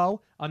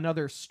duo,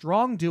 another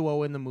strong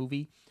duo in the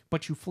movie,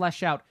 but you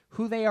flesh out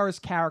who they are as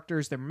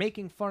characters. They're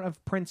making fun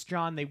of Prince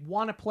John. They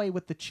want to play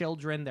with the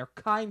children. They're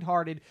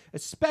kind-hearted,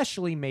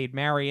 especially Maid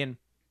Marian.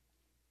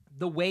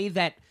 The way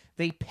that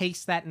they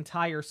pace that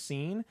entire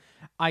scene,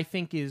 I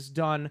think, is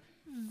done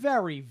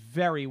very,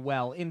 very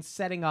well in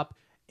setting up,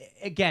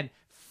 again,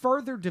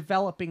 further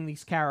developing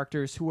these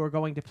characters who are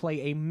going to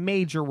play a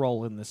major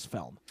role in this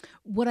film.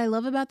 What I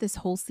love about this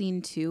whole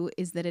scene, too,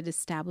 is that it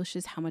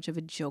establishes how much of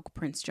a joke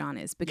Prince John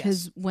is.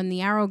 Because when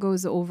the arrow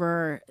goes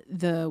over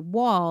the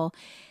wall,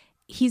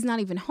 he's not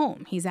even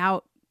home. He's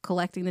out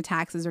collecting the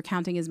taxes or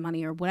counting his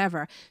money or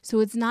whatever. So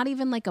it's not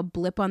even like a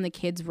blip on the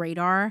kid's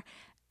radar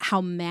how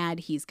mad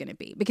he's going to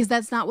be, because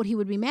that's not what he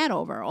would be mad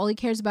over. All he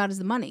cares about is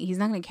the money. He's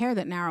not going to care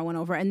that Nara went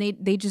over, and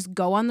they just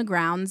go on the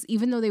grounds,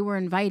 even though they were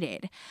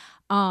invited.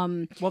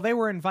 Well, they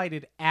were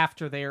invited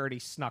after they already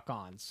snuck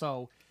on.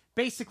 So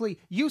basically,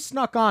 you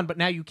snuck on, but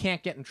now you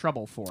can't get in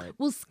trouble for it.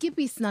 Well,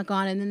 Skippy snuck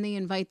on, and then they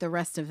invite the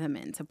rest of them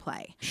in to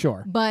play.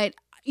 Sure. But,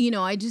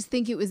 I just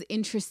think it was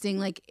interesting.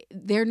 Like,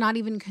 they're not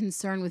even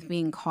concerned with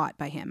being caught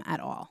by him at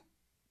all.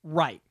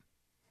 Right.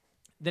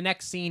 The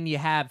next scene you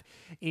have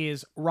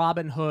is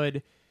Robin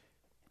Hood,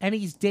 and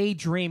he's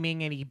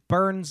daydreaming, and he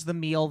burns the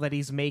meal that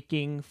he's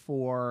making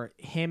for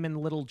him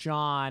and Little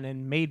John,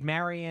 and Maid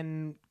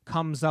Marian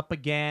comes up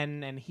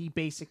again, and he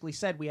basically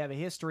said, we have a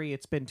history,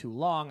 it's been too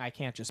long, I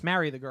can't just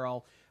marry the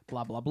girl,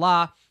 blah, blah,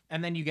 blah.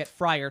 And then you get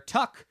Friar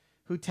Tuck,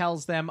 who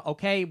tells them,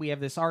 okay, we have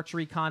this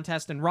archery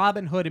contest, and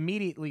Robin Hood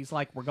immediately is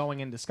like, we're going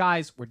in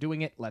disguise, we're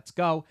doing it, let's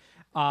go.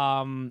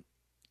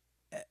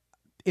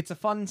 It's a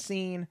fun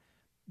scene,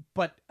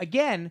 but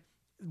again,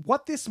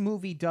 what this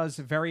movie does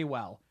very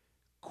well,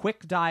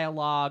 quick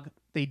dialogue,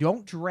 they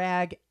don't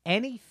drag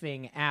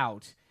anything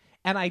out,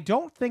 and I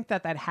don't think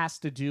that has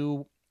to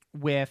do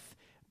with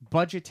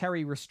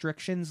budgetary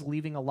restrictions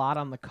leaving a lot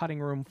on the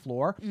cutting room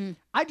floor.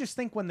 I just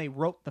think when they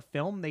wrote the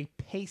film, they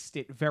paced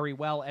it very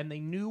well, and they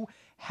knew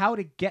how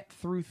to get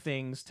through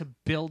things to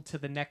build to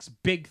the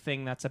next big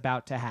thing that's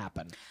about to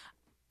happen.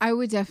 I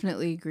would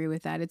definitely agree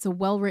with that. It's a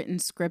well-written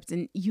script,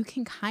 and you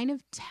can kind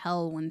of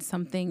tell when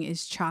something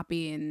is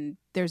choppy and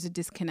there's a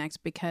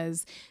disconnect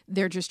because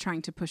they're just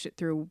trying to push it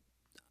through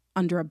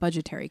under a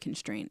budgetary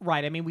constraint.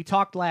 Right. I mean, we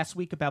talked last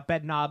week about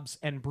Bed Knobs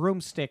and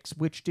Broomsticks,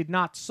 which did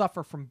not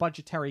suffer from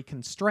budgetary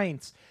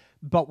constraints,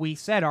 but we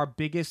said our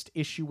biggest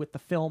issue with the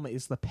film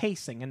is the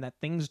pacing and that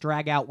things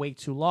drag out way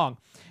too long.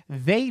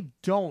 They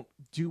don't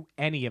do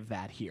any of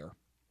that here.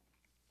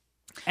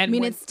 And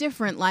it's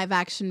different live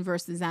action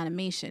versus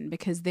animation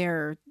because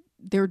they're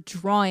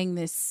drawing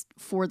this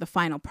for the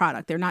final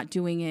product. They're not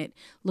doing it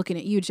looking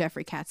at you,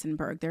 Jeffrey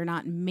Katzenberg. They're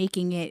not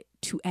making it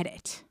to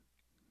edit.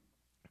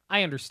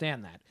 I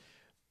understand that.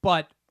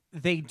 But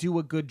they do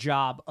a good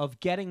job of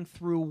getting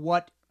through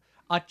what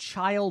a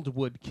child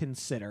would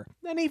consider,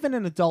 and even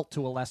an adult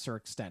to a lesser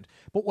extent,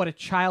 but what a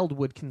child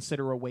would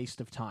consider a waste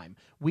of time.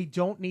 We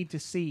don't need to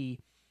see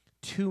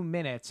 2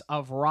 minutes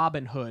of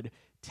Robin Hood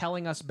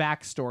telling us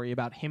backstory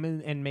about him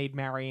and Maid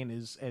Marian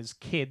as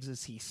kids,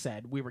 as he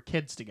said. We were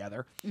kids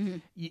together. Mm-hmm.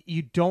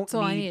 You don't That's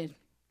all I needed.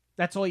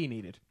 That's all you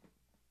needed.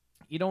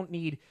 You don't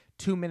need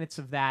 2 minutes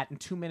of that and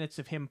 2 minutes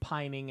of him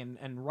pining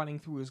and running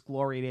through his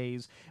glory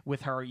days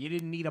with her. You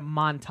didn't need a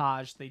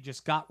montage. They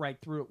just got right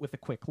through it with a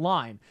quick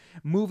line.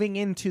 Moving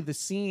into the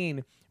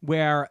scene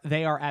where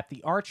they are at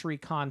the archery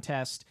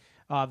contest,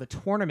 the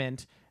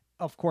tournament,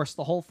 of course,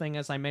 the whole thing,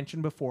 as I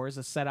mentioned before, is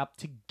a setup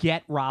to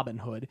get Robin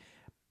Hood.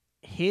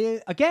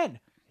 His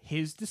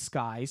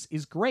disguise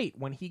is great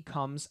when he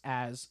comes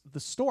as the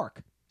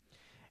stork.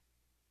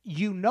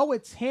 You know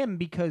it's him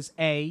because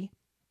A,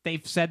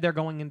 they've said they're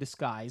going in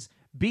disguise.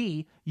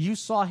 B, you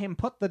saw him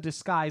put the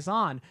disguise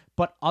on,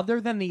 but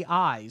other than the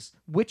eyes,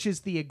 which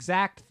is the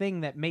exact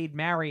thing that Maid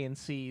Marian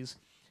sees,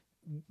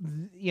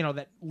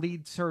 that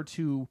leads her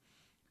to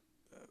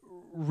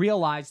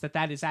realize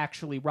that is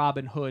actually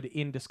Robin Hood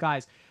in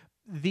disguise.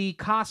 The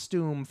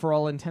costume, for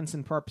all intents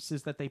and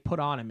purposes, that they put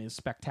on him is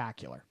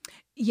spectacular.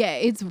 Yeah,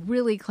 it's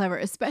really clever,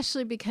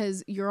 especially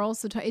because you're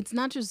also it's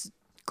not just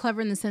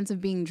clever in the sense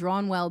of being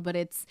drawn well, but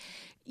it's,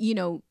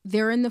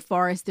 they're in the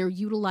forest, they're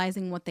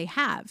utilizing what they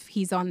have.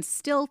 He's on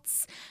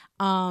stilts,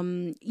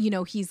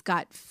 he's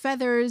got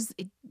feathers.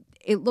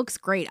 It looks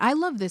great. I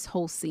love this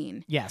whole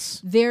scene.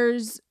 Yes.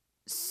 There's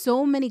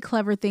so many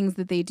clever things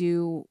that they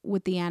do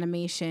with the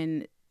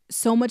animation,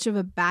 so much of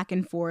a back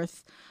and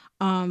forth.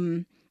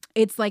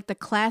 It's like the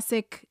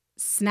classic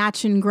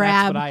snatch and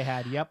grab. That's what I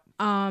had, yep.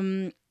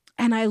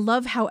 And I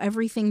love how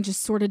everything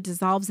just sort of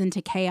dissolves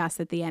into chaos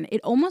at the end.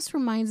 It almost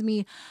reminds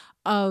me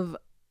of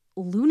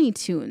Looney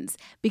Tunes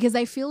because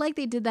I feel like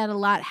they did that a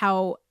lot,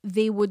 how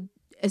they would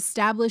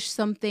establish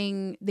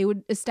something, they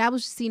would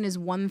establish a scene as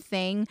one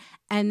thing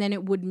and then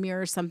it would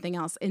mirror something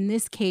else. In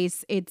this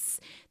case, it's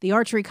the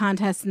archery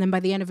contest and then by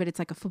the end of it, it's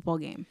like a football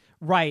game.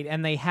 Right,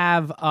 and they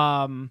have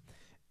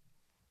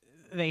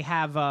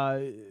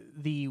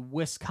the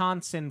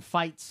Wisconsin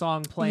fight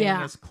song playing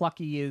as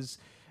Clucky is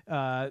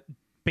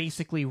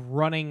basically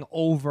running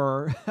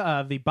over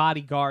the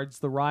bodyguards,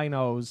 the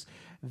rhinos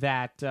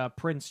that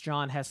Prince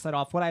John has set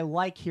off. What I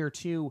like here,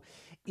 too,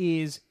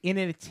 is in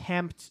an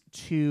attempt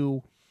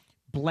to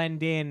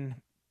blend in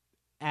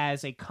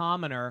as a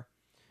commoner,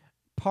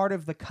 part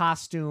of the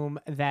costume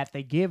that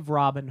they give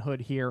Robin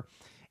Hood here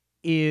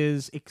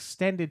is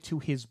extended to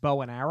his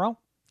bow and arrow.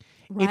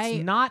 Right.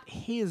 It's not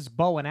his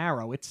bow and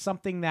arrow. It's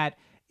something that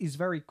is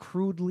very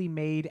crudely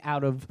made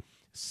out of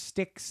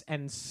sticks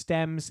and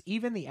stems.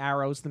 Even the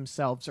arrows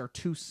themselves are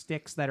two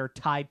sticks that are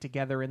tied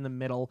together in the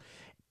middle.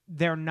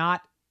 They're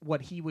not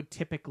what he would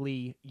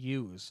typically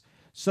use.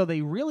 So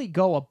they really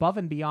go above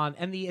and beyond.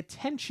 And the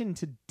attention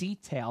to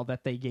detail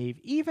that they gave,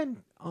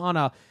 even on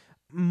a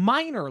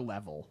minor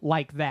level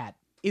like that,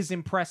 is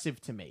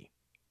impressive to me.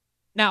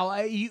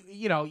 Now,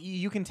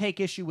 you can take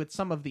issue with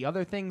some of the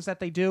other things that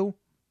they do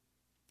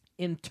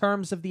in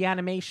terms of the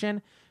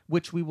animation,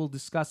 which we will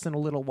discuss in a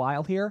little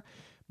while here.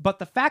 But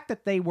the fact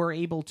that they were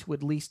able to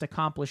at least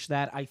accomplish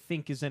that, I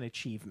think, is an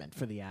achievement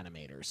for the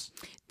animators.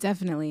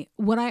 Definitely.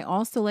 What I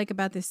also like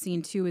about this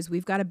scene, too, is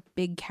we've got a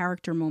big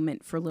character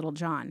moment for Little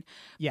John.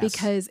 Yes.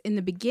 Because in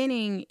the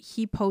beginning,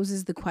 he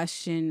poses the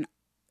question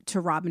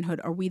to Robin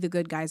Hood, are we the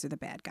good guys or the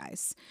bad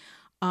guys?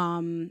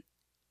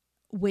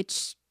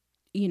 Which,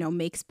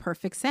 makes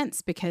perfect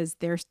sense because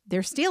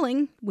they're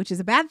stealing, which is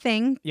a bad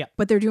thing,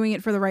 but they're doing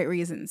it for the right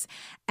reasons.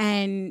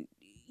 And,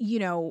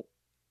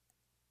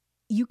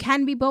 you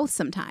can be both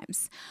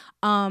sometimes.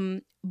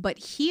 But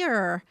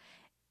here,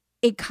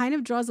 it kind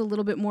of draws a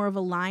little bit more of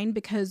a line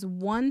because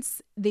once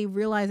they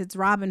realize it's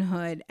Robin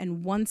Hood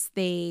and once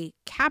they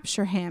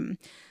capture him,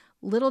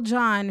 Little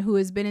John, who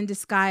has been in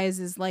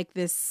disguise as like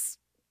this...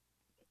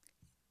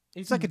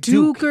 He's like a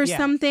Duke or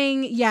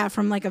something. Yeah,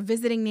 from like a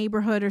visiting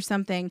neighborhood or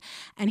something.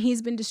 And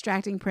he's been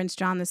distracting Prince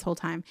John this whole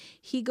time.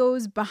 He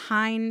goes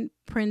behind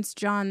Prince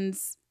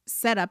John's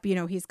setup.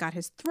 He's got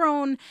his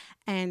throne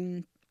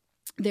and...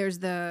 There's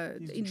the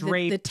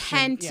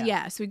tent.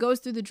 So he goes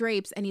through the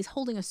drapes and he's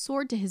holding a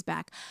sword to his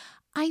back.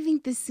 I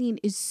think this scene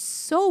is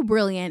so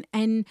brilliant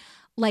and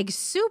like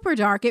super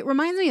dark. It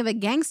reminds me of a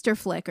gangster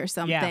flick or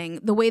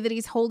something. The way that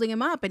he's holding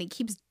him up and he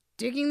keeps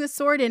digging the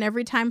sword in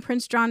every time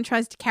Prince John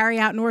tries to carry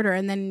out an order.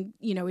 And then,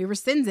 he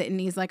rescinds it and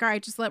he's like, all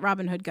right, just let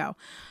Robin Hood go.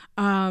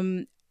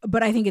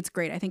 But I think it's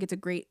great. I think it's a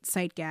great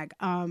sight gag.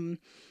 And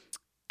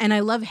I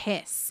love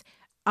Hiss.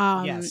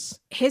 Yes.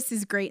 Hiss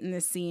is great in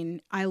this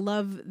scene. I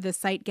love the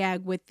sight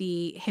gag with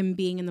him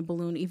being in the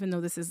balloon, even though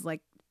this is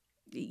like,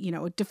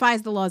 it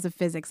defies the laws of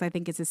physics. I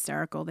think it's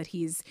hysterical that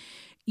he's,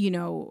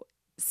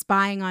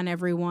 spying on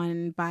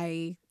everyone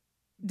by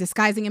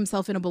disguising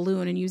himself in a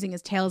balloon and using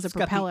his tail as a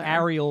propeller. Got the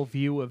aerial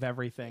view of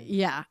everything.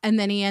 Yeah. And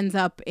then he ends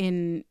up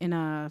in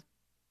a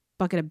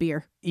bucket of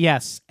beer.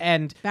 Yes.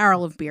 And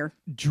barrel of beer.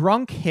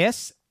 Drunk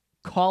Hiss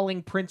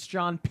calling Prince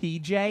John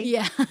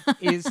PJ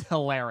is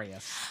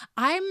hilarious.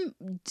 I'm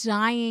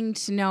dying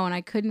to know, and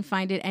I couldn't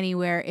find it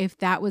anywhere, if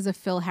that was a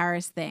Phil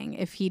Harris thing,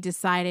 if he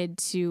decided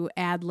to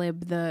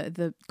ad-lib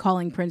the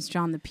calling Prince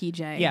John the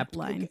PJ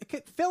line.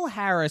 Phil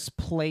Harris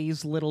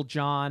plays Little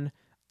John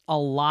a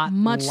lot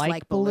much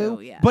like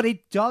Baloo, but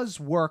it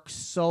does work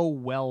so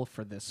well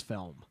for this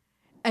film.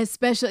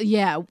 Especially,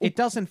 it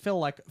doesn't feel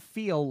like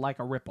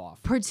a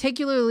ripoff.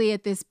 Particularly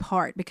at this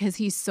part because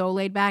he's so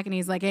laid back and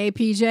he's like, "Hey,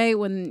 PJ,"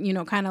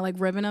 when kind of like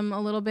ribbing him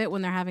a little bit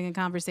when they're having a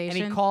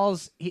conversation. And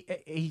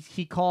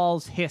he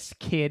calls Hiss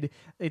kid.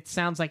 It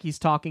sounds like he's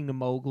talking to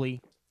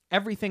Mowgli.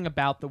 Everything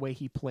about the way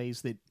he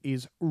plays it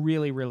is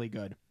really, really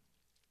good.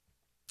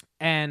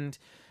 And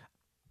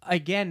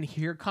again,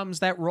 here comes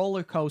that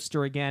roller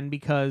coaster again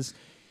because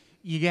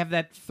you have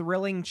that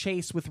thrilling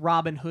chase with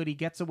Robin Hood. He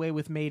gets away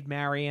with Maid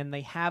Marian.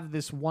 They have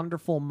this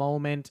wonderful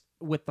moment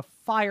with the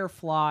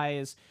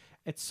fireflies.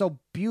 It's so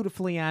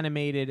beautifully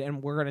animated,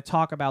 and we're going to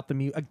talk about the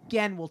music.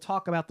 Again, we'll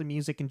talk about the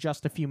music in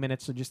just a few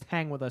minutes, so just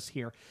hang with us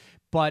here.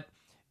 But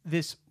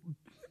it's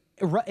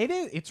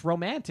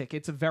romantic.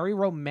 It's a very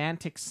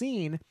romantic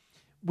scene,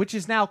 which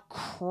is now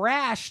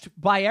crashed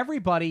by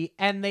everybody,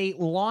 and they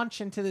launch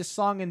into this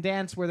song and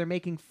dance where they're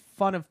making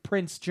fun of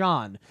Prince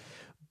John.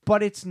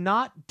 But it's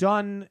not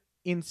done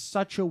in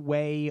such a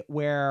way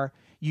where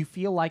you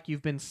feel like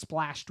you've been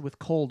splashed with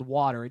cold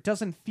water. It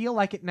doesn't feel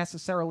like it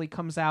necessarily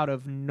comes out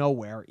of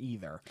nowhere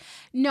either.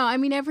 No, I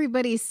mean,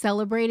 everybody's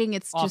celebrating.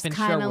 It's just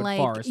kind of like,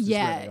 Forest is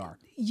where they are.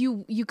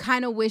 You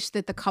kind of wish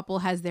that the couple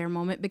has their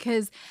moment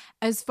because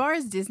as far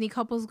as Disney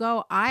couples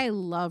go, I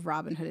love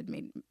Robin Hood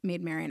and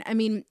Maid Marian. I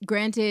mean,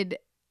 granted,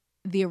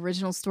 the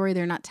original story,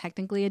 they're not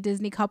technically a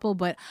Disney couple,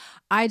 but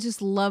I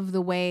just love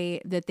the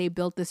way that they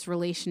built this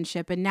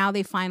relationship. And now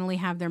they finally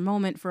have their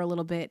moment for a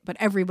little bit, but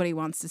everybody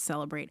wants to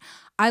celebrate.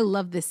 I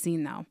love this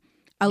scene, though.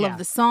 I love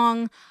the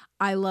song.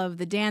 I love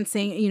the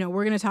dancing.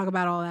 We're going to talk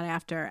about all that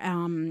after.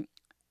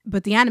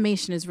 But the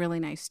animation is really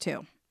nice,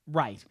 too.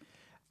 Right.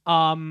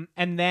 And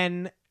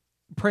then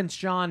Prince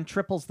John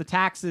triples the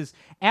taxes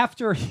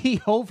after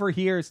he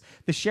overhears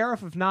the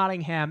Sheriff of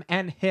Nottingham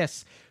and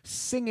Hiss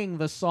singing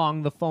the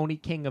song The Phony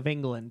King of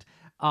England.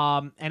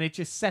 And it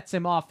just sets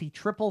him off. He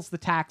triples the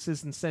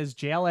taxes and says,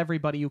 jail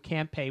everybody who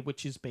can't pay,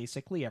 which is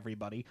basically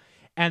everybody.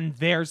 And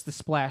there's the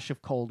splash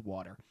of cold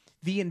water.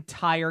 The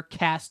entire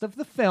cast of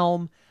the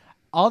film,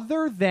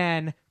 other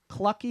than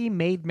Clucky,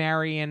 Maid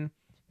Marian,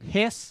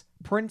 Hiss,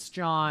 Prince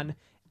John,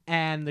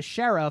 and the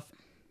Sheriff,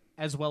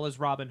 as well as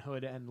Robin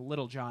Hood and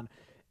Little John,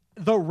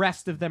 the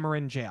rest of them are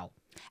in jail.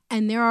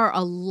 And there are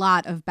a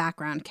lot of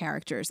background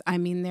characters. I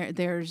mean,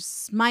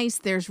 there's mice,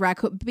 there's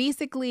raccoon.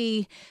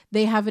 Basically,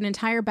 they have an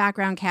entire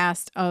background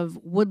cast of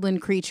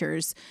woodland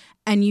creatures,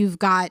 and you've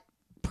got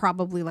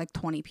probably like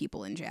 20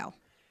 people in jail.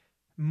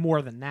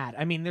 More than that.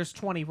 I mean, there's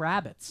 20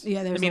 rabbits.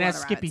 Yeah, there's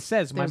as Skippy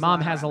says, my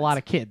mom has a lot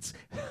of kids.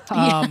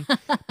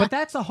 But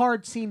that's a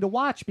hard scene to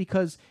watch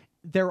because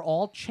they're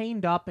all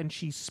chained up and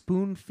she's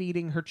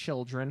spoon-feeding her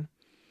children.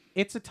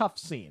 It's a tough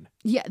scene.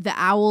 Yeah, the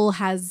owl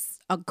has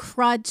a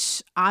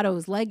crutch.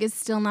 Otto's leg is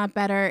still not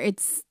better.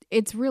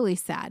 It's really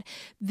sad.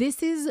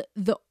 This is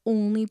the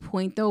only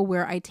point, though,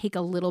 where I take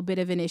a little bit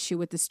of an issue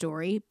with the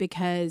story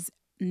because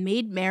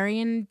Maid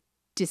Marian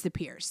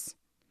disappears.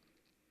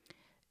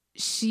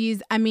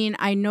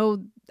 I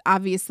know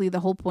obviously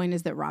the whole point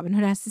is that Robin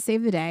Hood has to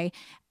save the day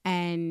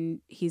and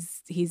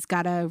he's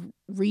got to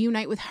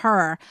reunite with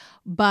her,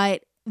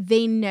 but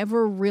they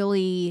never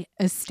really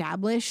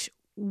establish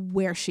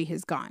where she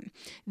has gone.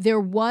 There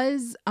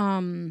was a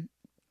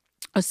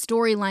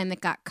storyline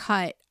that got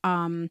cut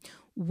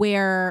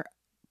where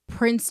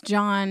Prince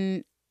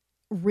John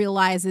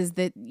realizes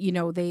that, you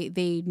know,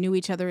 they knew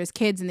each other as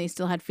kids and they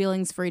still had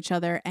feelings for each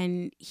other,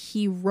 and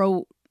he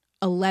wrote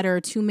a letter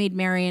to Maid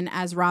Marian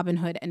as Robin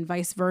Hood and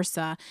vice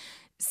versa,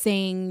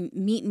 saying,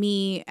 meet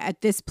me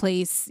at this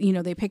place. You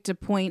know, they picked a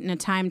point and a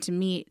time to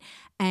meet,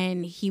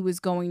 and he was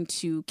going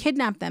to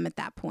kidnap them at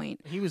that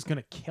point. He was going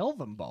to kill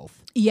them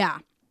both. Yeah.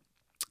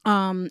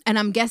 And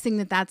I'm guessing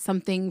that that's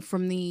something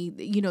from the,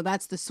 you know,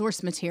 that's the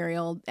source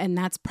material, and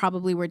that's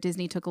probably where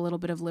Disney took a little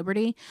bit of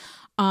liberty.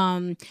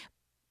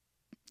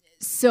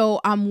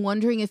 So I'm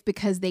wondering if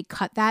because they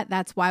cut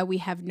that's why we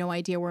have no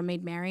idea where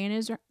Maid Marian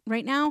is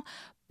right now.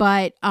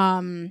 But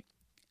I'm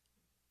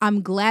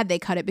glad they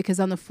cut it because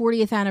on the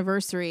 40th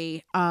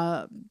anniversary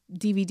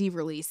DVD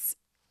release,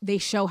 they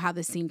show how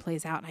this scene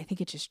plays out, and I think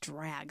it just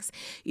drags,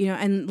 you know.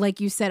 And like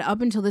you said, up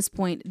until this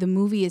point, the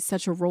movie is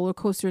such a roller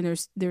coaster, and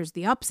there's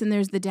the ups and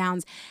there's the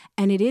downs,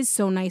 and it is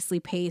so nicely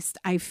paced.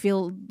 I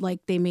feel like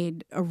they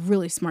made a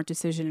really smart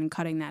decision in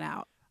cutting that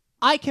out.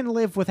 I can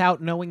live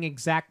without knowing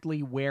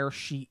exactly where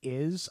she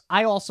is.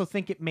 I also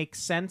think it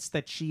makes sense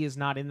that she is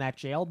not in that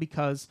jail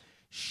because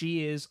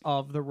she is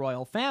of the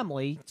royal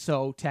family,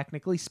 so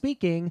technically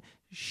speaking,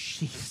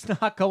 she's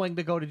not going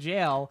to go to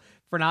jail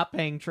for not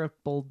paying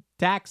triple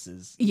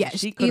taxes.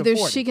 Yes, either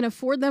she can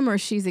afford them or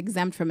she's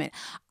exempt from it.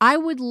 I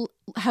would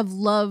have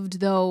loved,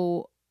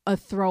 though, a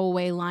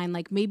throwaway line,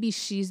 like maybe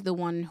she's the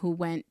one who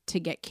went to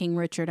get King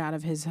Richard out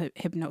of his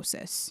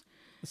hypnosis.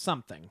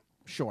 Something,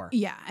 sure.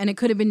 Yeah, and it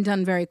could have been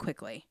done very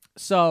quickly.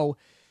 So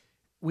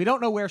we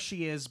don't know where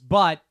she is,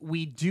 but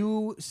we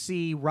do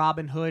see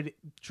Robin Hood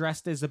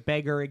dressed as a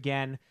beggar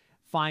again,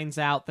 finds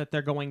out that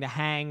they're going to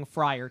hang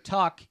Friar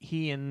Tuck.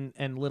 He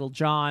and Little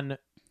John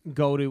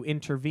go to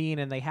intervene,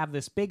 and they have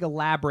this big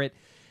elaborate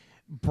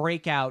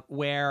breakout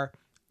where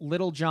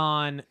Little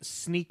John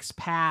sneaks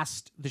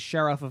past the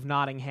Sheriff of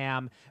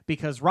Nottingham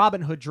because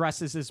Robin Hood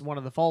dresses as one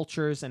of the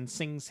vultures and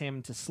sings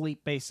him to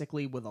sleep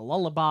basically with a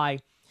lullaby.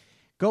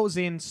 Goes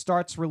in,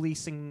 starts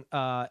releasing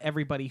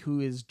everybody who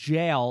is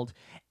jailed,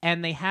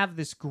 and they have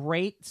this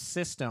great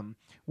system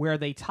where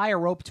they tie a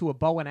rope to a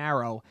bow and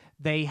arrow.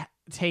 They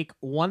take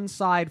one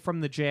side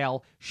from the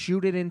jail,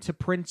 shoot it into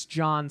Prince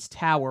John's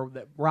tower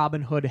that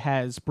Robin Hood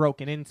has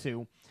broken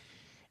into,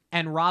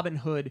 and Robin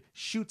Hood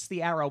shoots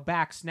the arrow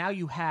back. So now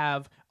you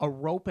have a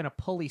rope and a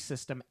pulley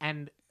system,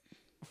 and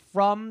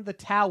from the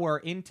tower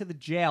into the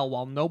jail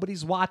while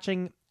nobody's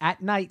watching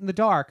at night in the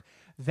dark,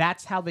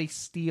 that's how they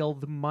steal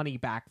the money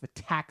back, the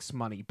tax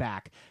money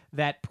back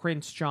that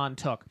Prince John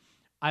took.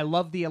 I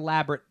love the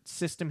elaborate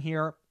system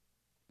here.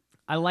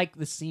 I like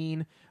the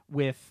scene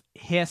with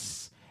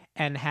Hiss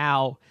and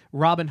how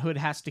Robin Hood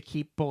has to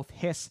keep both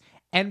Hiss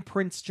and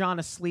Prince John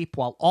asleep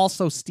while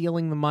also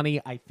stealing the money.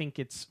 I think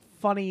it's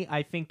funny.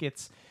 I think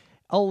it's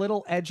a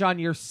little edge on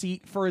your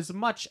seat for as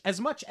much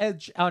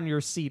edge on your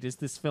seat as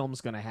this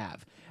film's going to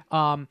have.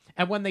 And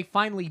when they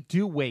finally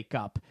do wake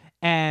up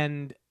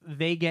and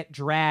they get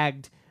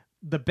dragged,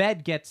 the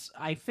bed gets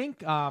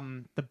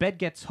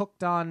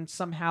hooked on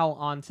somehow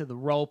onto the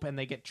rope, and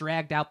they get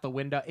dragged out the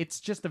window. It's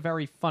just a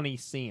very funny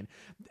scene.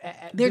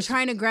 They're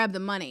trying to grab the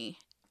money.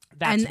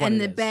 That's what and it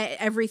the is. bed,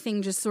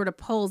 everything just sort of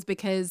pulls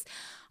because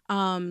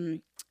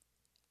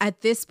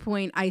at this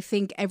point, I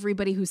think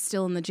everybody who's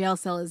still in the jail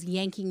cell is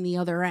yanking the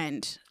other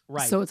end.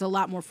 Right. So it's a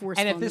lot more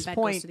forceful. And at this the bed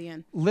point, goes to the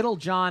end. Little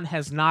John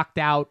has knocked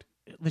out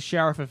the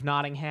Sheriff of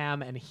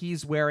Nottingham, and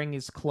he's wearing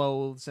his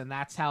clothes, and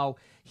that's how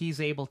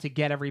he's able to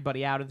get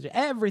everybody out of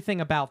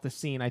everything about the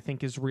scene. I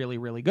think is really,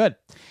 really good.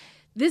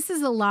 This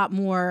is a lot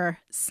more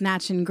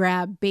snatch and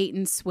grab, bait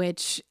and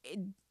switch.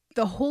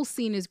 The whole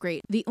scene is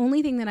great. The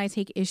only thing that I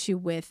take issue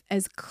with,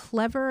 as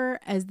clever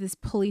as this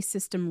pulley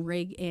system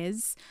rig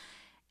is,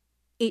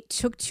 it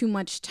took too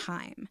much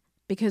time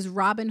because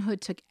Robin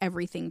Hood took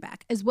everything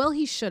back. As well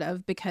he should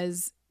have,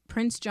 because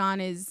Prince John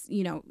is,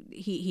 you know,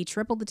 he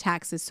tripled the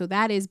taxes. So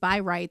that is by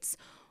rights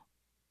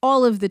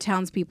all of the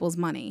townspeople's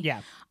money.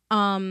 Yeah.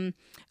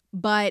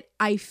 But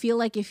I feel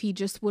like if he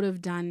just would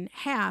have done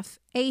half,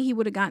 A, he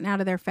would have gotten out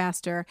of there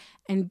faster,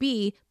 and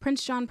B,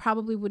 Prince John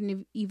probably wouldn't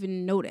have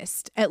even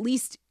noticed. At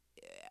least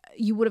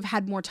you would have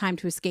had more time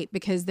to escape,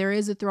 because there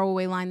is a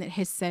throwaway line that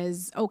Hiss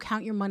says, oh,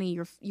 count your money,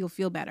 you'll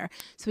feel better.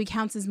 So he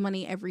counts his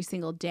money every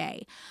single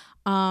day.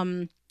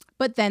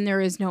 But then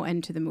there is no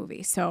end to the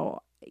movie.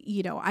 So,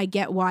 you know, I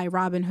get why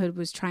Robin Hood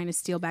was trying to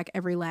steal back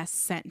every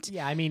last cent.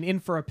 Yeah, I mean,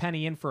 in for a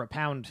penny, in for a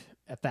pound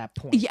at that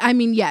point. Yeah, I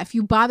mean, yeah, if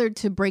you bothered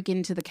to break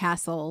into the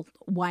castle,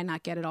 why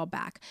not get it all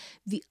back?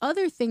 The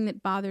other thing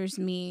that bothers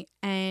me,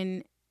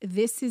 and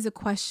this is a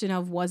question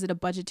of was it a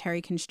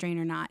budgetary constraint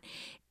or not,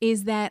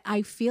 is that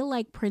I feel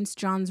like Prince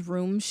John's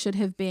room should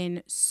have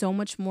been so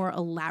much more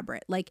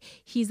elaborate. Like,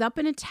 he's up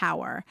in a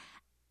tower,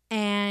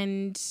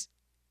 and,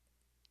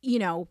 you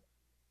know,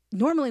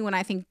 normally when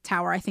I think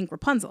tower, I think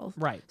Rapunzel.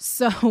 Right.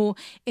 So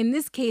in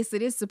this case,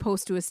 it is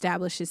supposed to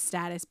establish his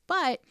status,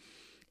 but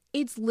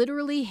it's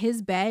literally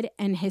his bed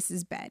and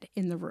his bed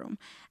in the room.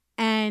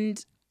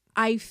 And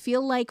I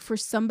feel like for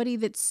somebody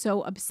that's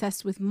so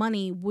obsessed with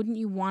money, wouldn't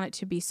you want it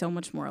to be so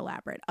much more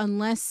elaborate?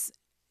 Unless,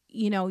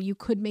 you know, you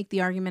could make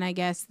the argument, I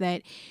guess,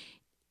 that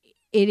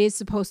it is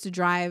supposed to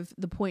drive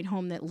the point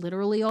home that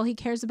literally all he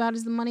cares about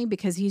is the money,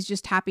 because he's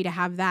just happy to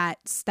have that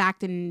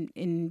stacked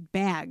in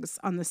bags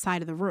on the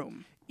side of the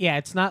room. Yeah,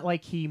 it's not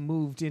like he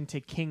moved into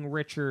King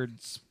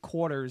Richard's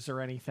quarters or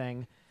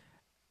anything.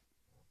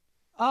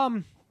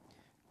 I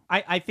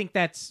think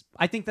that's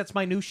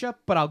minutia,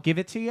 but I'll give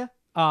it to you.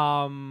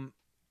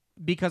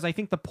 Because I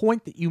think the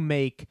point that you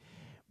make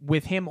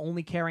with him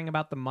only caring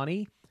about the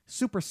money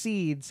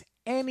supersedes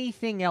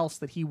anything else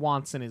that he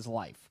wants in his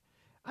life.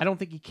 I don't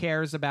think he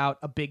cares about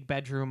a big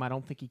bedroom. I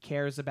don't think he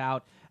cares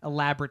about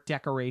elaborate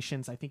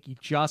decorations. I think he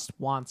just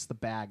wants the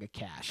bag of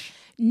cash.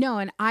 No,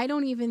 and I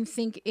don't even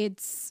think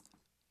it's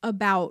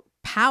about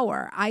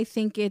power. I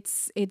think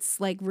it's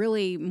like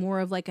really more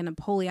of like a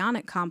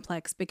Napoleonic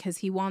complex, because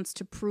he wants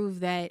to prove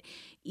that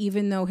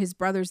even though his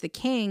brother's the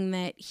king,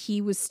 that he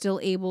was still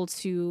able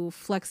to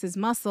flex his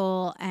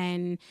muscle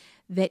and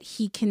that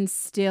he can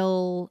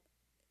still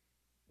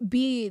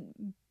be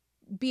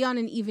on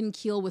an even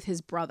keel with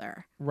his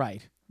brother.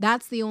 Right.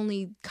 That's the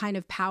only kind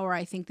of power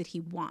I think that he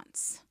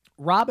wants.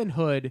 Robin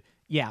Hood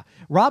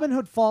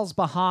falls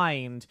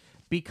behind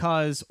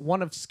because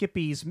one of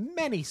Skippy's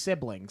many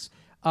siblings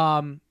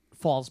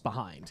falls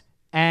behind.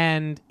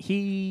 And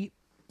he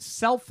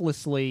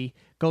selflessly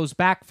goes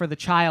back for the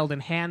child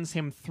and hands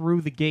him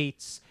through the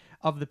gates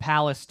of the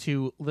palace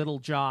to Little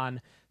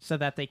John so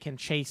that they can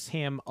chase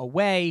him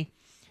away.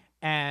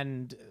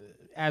 And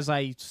as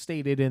I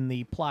stated in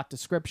the plot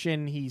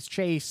description, he's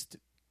chased.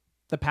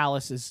 The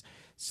palace is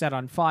set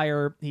on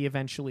fire. He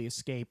eventually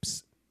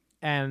escapes,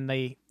 and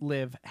they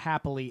live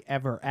happily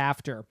ever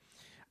after.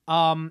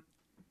 I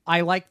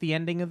like the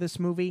ending of this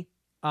movie.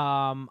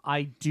 I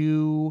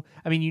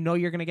mean, you know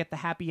you're going to get the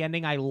happy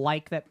ending. I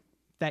like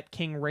that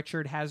King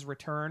Richard has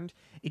returned.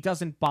 It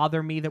doesn't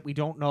bother me that we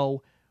don't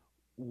know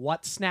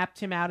what snapped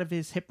him out of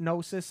his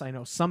hypnosis. I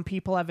know some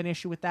people have an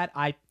issue with that.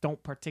 I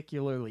don't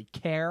particularly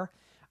care.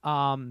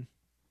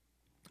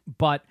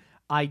 But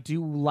I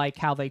do like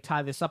how they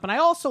tie this up. And I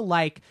also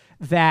like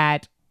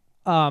that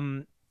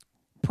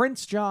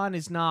Prince John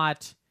is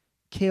not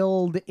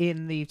killed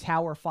in the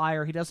tower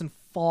fire. He doesn't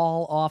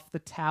fall off the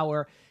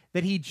tower.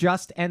 That he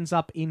just ends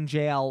up in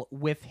jail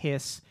with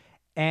Hiss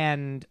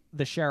and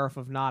the Sheriff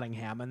of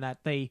Nottingham, and that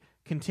they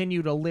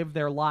continue to live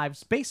their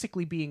lives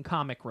basically being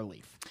comic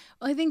relief.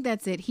 Well, I think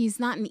that's it. He's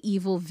not an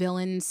evil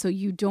villain, so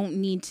you don't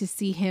need to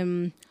see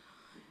him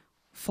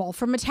fall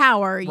from a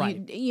tower.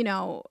 Right. You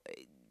know,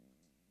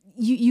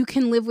 you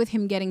can live with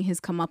him getting his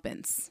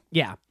comeuppance.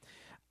 Yeah.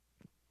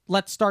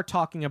 Let's start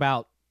talking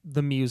about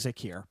the music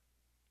here.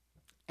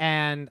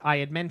 And I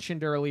had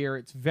mentioned earlier,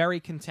 it's very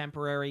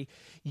contemporary.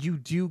 You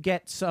do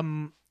get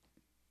some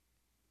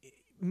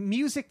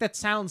music that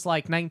sounds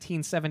like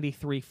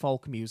 1973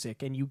 folk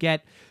music, and you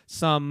get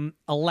some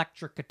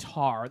electric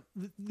guitar.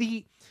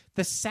 The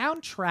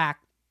soundtrack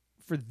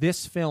for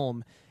this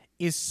film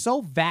is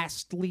so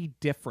vastly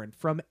different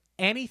from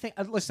anything.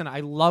 Listen,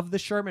 I love the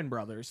Sherman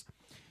Brothers,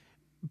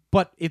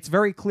 but it's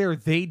very clear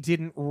they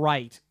didn't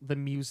write the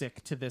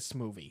music to this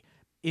movie.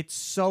 It's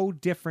so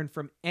different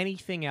from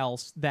anything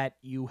else that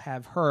you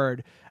have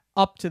heard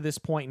up to this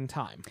point in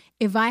time.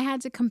 If I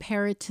had to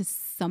compare it to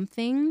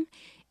something,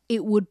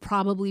 it would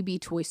probably be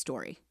Toy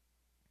Story.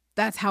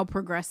 That's how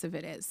progressive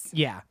it is.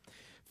 Yeah.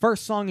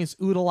 First song is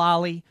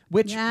Oodalali,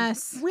 which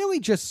Yes.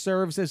 really just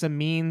serves as a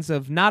means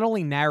of not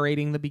only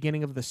narrating the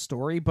beginning of the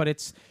story, but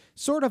it's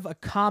sort of a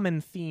common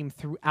theme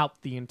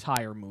throughout the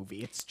entire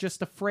movie. It's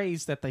just a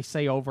phrase that they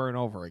say over and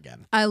over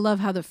again. I love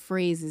how the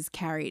phrase is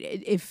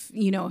carried. If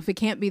it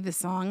can't be the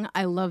song,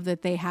 I love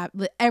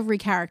that every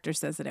character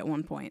says it at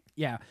one point.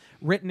 Yeah.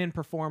 Written and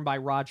performed by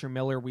Roger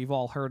Miller. We've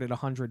all heard it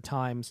 100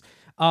 times.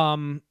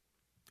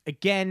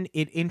 Again,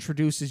 it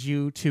introduces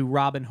you to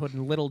Robin Hood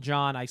and Little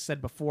John. I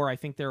said before, I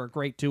think they're a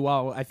great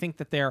duo. I think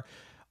that they're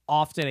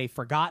often a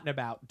forgotten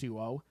about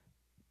duo,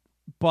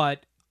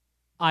 but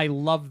I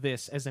love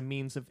this as a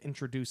means of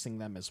introducing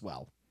them as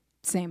well.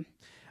 Same.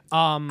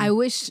 I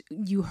wish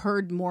you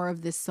heard more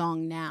of this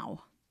song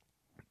now.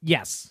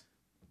 Yes.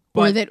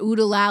 Or that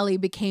Oodalali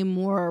became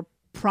more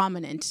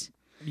prominent.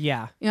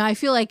 Yeah. I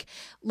feel like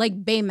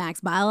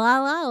Baymax, ba la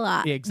la la,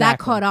 Yeah, that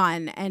exactly. caught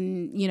on,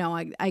 and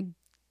I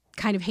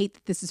kind of hate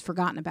that this is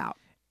forgotten about.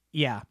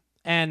 Yeah.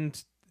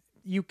 And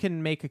you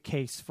can make a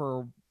case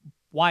for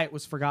why it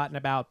was forgotten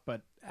about,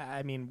 but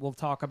I mean, we'll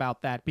talk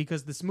about that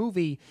because this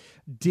movie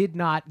did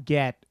not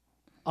get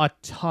a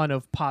ton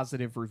of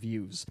positive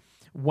reviews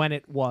when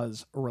it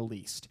was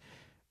released.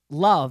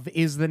 Love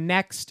is the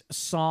next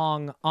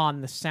song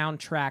on the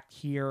soundtrack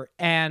here.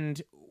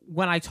 And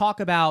when I talk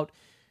about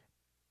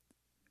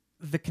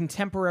the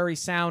contemporary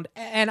sound,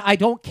 and I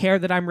don't care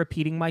that I'm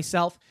repeating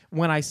myself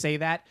when I say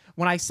that.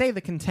 When I say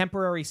the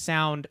contemporary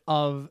sound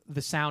of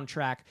the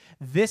soundtrack,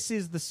 this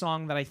is the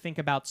song that I think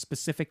about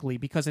specifically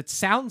because it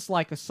sounds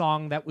like a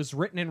song that was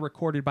written and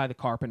recorded by the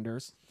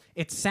Carpenters.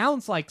 It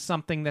sounds like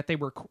something that they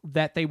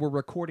were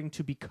recording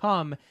to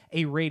become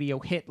a radio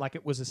hit, like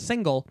it was a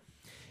single.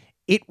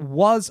 It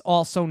was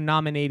also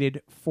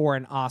nominated for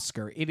an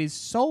Oscar. It is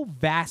so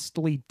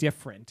vastly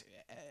different.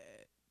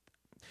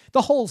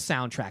 The whole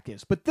soundtrack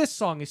is, but this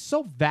song is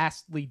so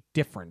vastly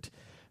different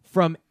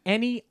from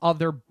any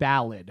other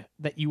ballad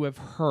that you have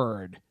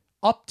heard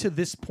up to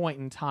this point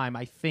in time,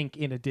 I think,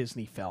 in a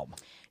Disney film.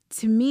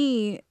 To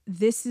me,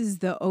 this is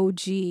the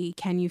OG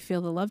Can You Feel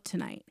the Love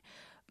Tonight?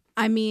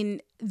 I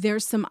mean,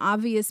 there's some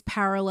obvious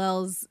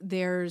parallels.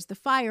 There's the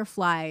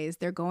Fireflies.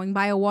 They're going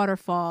by a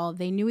waterfall.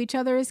 They knew each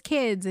other as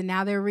kids, and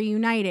now they're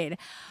reunited.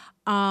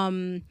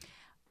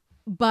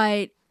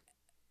 But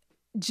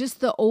just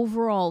the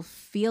overall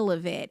feel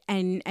of it,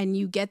 and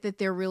you get that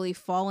they're really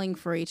falling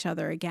for each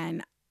other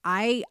again.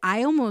 I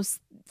almost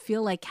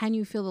feel like Can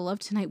You Feel the Love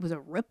Tonight was a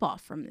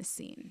ripoff from this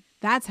scene.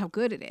 That's how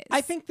good it is.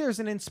 I think there's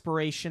an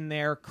inspiration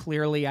there,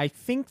 clearly. I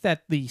think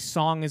that the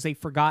song is a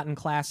forgotten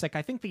classic.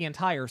 I think the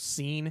entire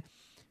scene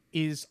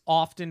is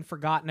often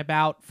forgotten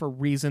about for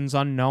reasons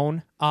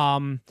unknown.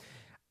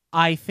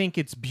 I think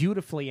it's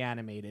beautifully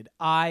animated.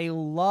 I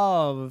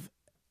love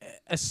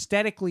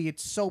aesthetically,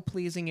 it's so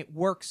pleasing. It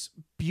works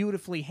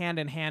beautifully hand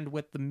in hand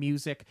with the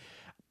music.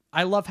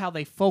 I love how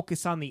they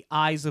focus on the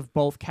eyes of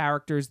both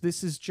characters.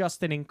 This is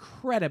just an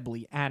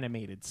incredibly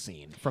animated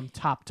scene from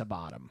top to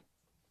bottom.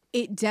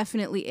 It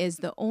definitely is.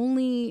 The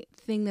only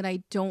thing that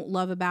I don't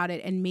love about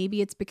it, and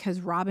maybe it's because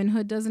Robin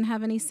Hood doesn't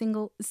have any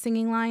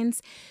singing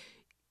lines,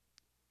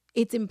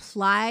 it's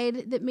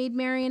implied that Maid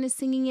Marian is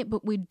singing it,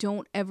 but we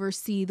don't ever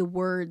see the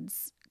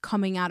words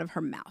coming out of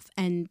her mouth.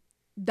 And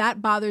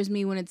that bothers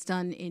me when it's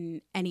done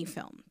in any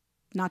film,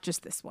 not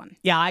just this one.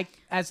 Yeah,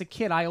 as a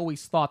kid, I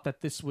always thought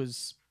that this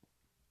was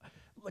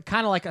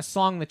kind of like a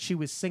song that she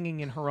was singing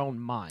in her own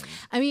mind.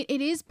 I mean, it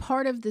is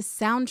part of the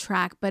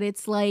soundtrack, but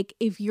it's like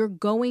if you're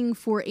going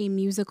for a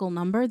musical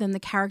number, then the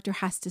character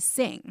has to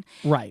sing.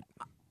 Right.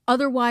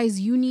 Otherwise,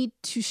 you need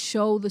to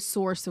show the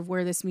source of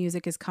where this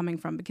music is coming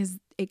from because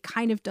it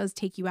kind of does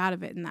take you out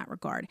of it in that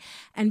regard.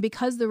 And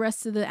because the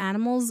rest of the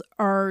animals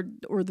or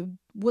the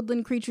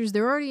woodland creatures,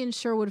 they're already in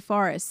Sherwood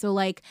Forest. So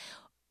like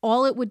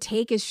all it would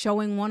take is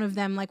showing one of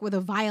them like with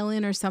a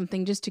violin or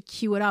something just to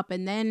cue it up.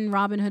 And then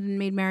Robin Hood and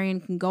Maid Marian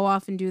can go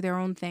off and do their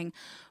own thing.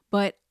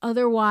 But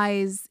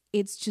otherwise,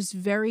 it's just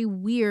very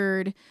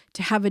weird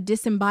to have a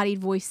disembodied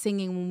voice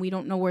singing when we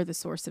don't know where the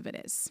source of it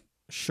is.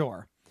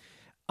 Sure.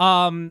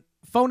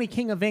 Phony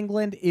King of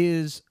England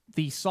is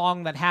the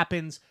song that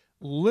happens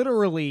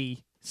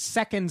literally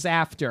seconds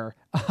after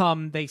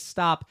they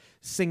stop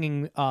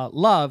singing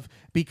Love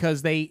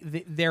because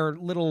their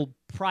little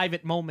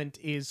private moment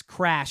is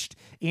crashed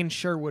in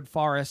Sherwood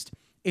Forest.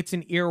 It's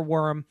an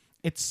earworm.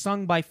 It's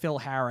sung by Phil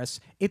Harris.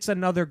 It's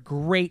another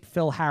great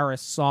Phil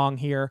Harris song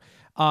here.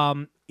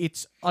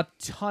 It's a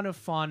ton of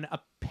fun.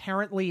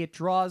 Apparently, it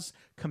draws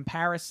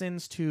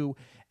comparisons to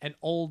an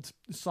old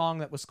song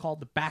that was called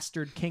The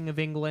Bastard King of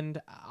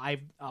England,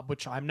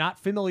 which I'm not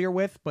familiar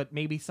with, but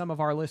maybe some of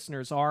our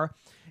listeners are.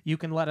 You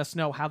can let us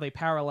know how they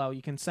parallel.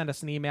 You can send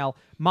us an email,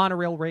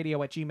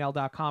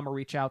 monorailradio@gmail.com, or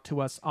reach out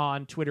to us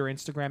on Twitter,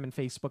 Instagram, and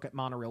Facebook at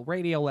Monorail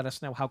Radio. Let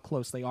us know how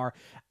close they are.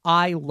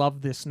 I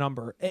love this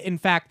number. In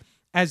fact,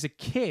 as a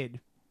kid,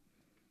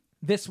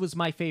 this was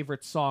my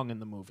favorite song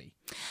in the movie.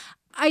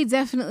 I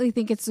definitely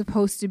think it's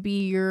supposed to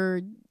be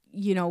your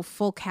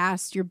full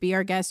cast, your Be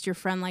Our Guest, your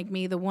Friend Like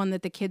Me, the one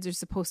that the kids are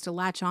supposed to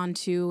latch on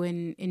to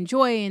and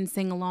enjoy and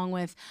sing along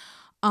with.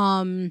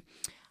 I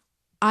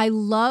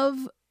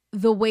love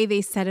the way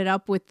they set it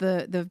up with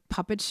the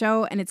puppet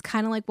show. And it's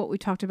kind of like what we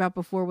talked about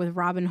before with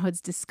Robin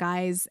Hood's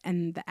disguise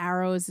and the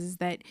arrows is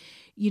that,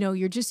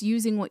 you're just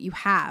using what you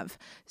have.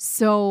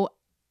 So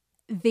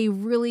they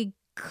really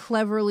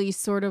cleverly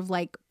sort of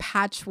like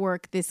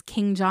patchwork this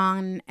King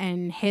John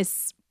and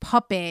his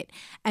puppet,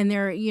 and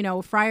they're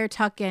Friar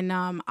Tuck and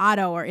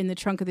Otto are in the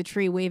trunk of the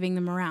tree waving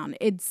them around.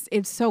 It's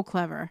so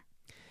clever.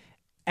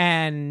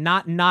 And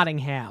Not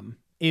Nottingham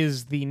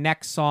is the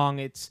next song.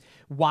 It's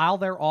while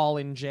they're all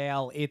in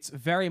jail. It's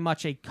very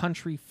much a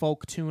country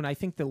folk tune. I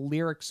think the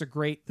lyrics are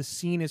great. The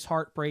scene is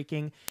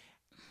heartbreaking.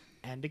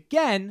 And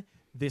again,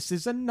 this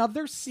is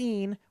another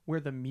scene where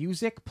the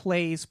music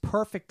plays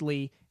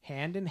perfectly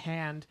hand in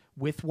hand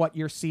with what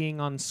you're seeing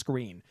on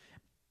screen.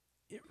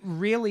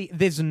 Really,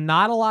 there's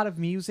not a lot of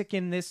music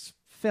in this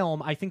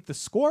film. I think the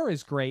score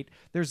is great.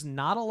 There's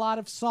not a lot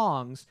of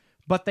songs,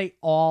 but they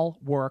all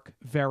work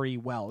very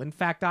well. In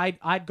fact,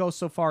 I'd go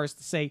so far as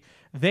to say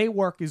they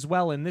work as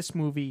well in this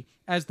movie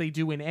as they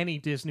do in any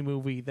Disney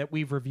movie that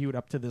we've reviewed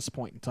up to this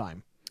point in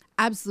time.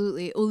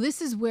 Absolutely. Well, this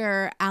is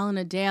where Alan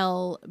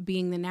Adale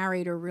being the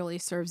narrator really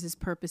serves his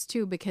purpose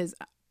too, because,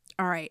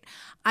 all right,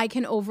 I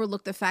can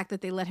overlook the fact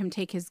that they let him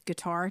take his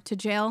guitar to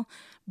jail,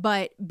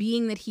 but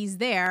being that he's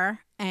there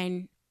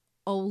and,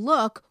 oh,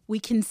 look, we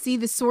can see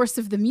the source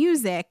of the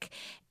music,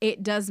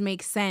 it does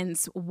make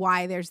sense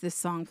why there's this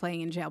song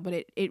playing in jail.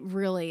 But it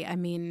really, I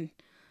mean,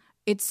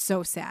 it's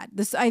so sad.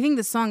 I think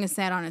the song is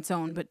sad on its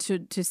own, but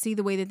to see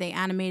the way that they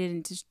animated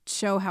and to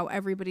show how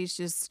everybody's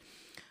just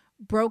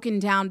broken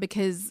down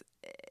because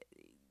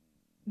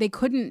they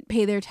couldn't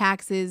pay their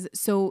taxes.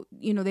 So,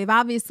 they've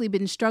obviously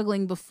been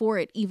struggling before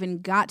it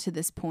even got to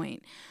this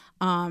point.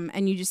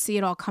 And you just see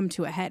it all come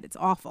to a head. It's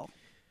awful.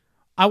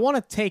 I want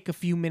to take a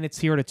few minutes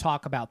here to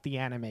talk about the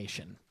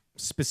animation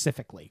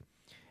specifically,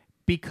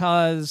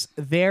 because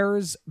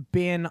there's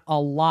been a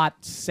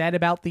lot said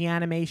about the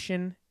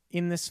animation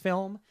in this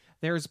film.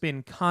 There's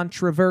been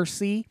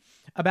controversy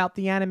about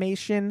the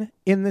animation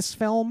in this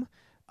film,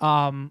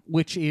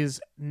 which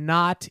is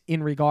not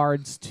in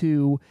regards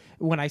to,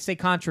 when I say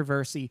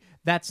controversy,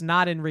 that's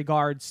not in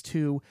regards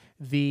to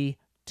the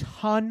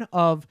ton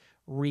of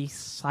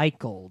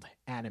recycled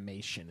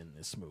animation in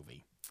this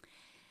movie.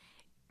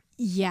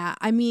 Yeah,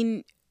 I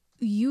mean,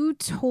 you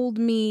told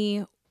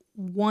me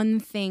one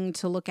thing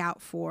to look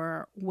out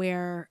for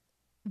where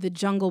the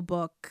Jungle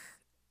Book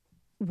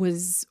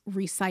was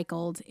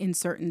recycled in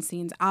certain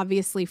scenes.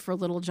 Obviously, for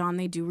Little John,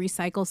 they do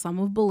recycle some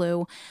of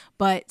Baloo,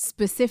 but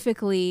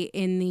specifically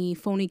in the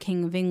Phony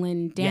King of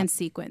England dance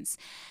sequence.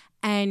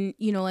 And,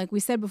 like we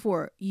said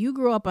before, you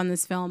grew up on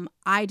this film.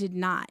 I did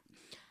not.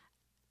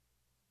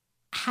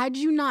 Had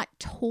you not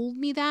told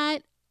me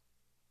that,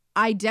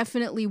 I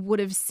definitely would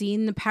have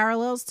seen the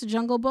parallels to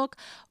Jungle Book.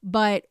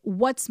 But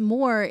what's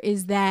more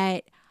is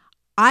that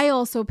I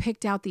also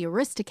picked out the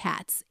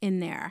Aristocats in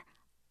there.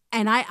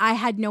 And I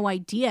had no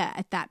idea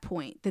at that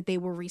point that they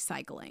were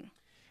recycling.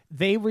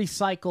 They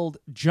recycled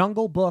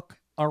Jungle Book,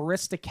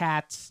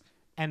 Aristocats,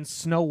 and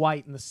Snow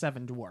White and the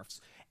Seven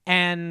Dwarfs.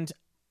 And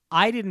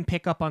I didn't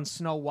pick up on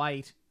Snow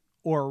White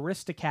or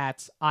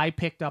Aristocats. I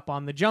picked up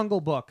on the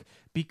Jungle Book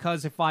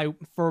because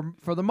for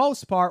the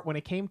most part, when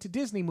it came to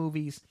Disney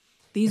movies,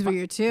 these were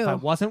your two. If I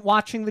wasn't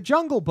watching the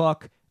Jungle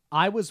Book,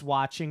 I was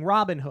watching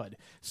Robin Hood.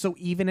 So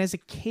even as a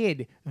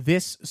kid,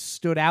 this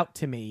stood out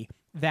to me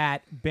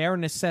that Bare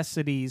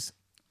Necessities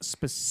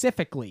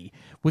specifically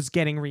was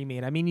getting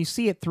remade. I mean, you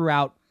see it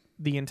throughout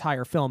the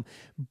entire film,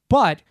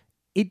 but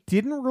it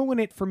didn't ruin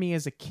it for me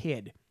as a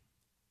kid.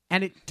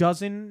 And it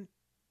doesn't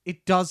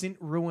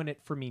ruin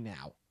it for me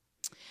now.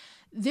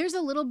 There's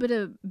a little bit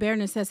of Bare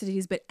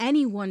Necessities, but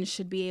anyone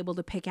should be able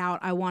to pick out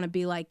I Want to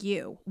Be Like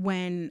You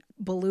when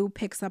Baloo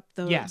picks up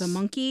the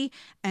monkey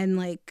and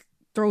like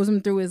throws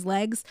him through his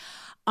legs.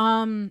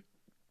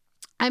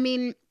 I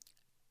mean,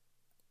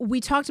 we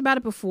talked about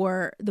it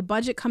before. The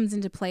budget comes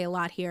into play a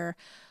lot here.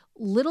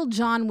 Little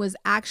John was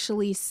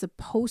actually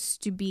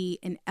supposed to be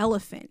an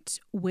elephant,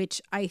 which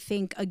I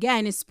think,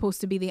 again, is supposed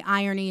to be the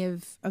irony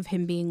of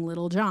him being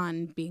Little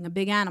John, being a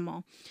big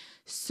animal.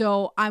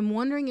 So I'm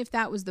wondering if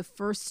that was the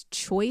first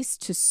choice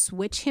to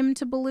switch him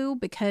to Baloo,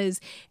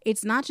 because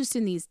it's not just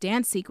in these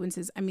dance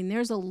sequences. I mean,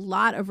 there's a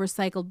lot of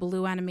recycled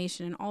Baloo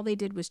animation, and all they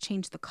did was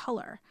change the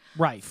color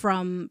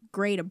from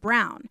gray to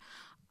brown.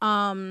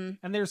 And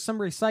there's some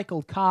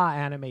recycled Ka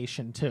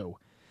animation too,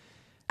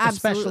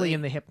 especially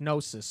in the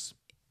hypnosis.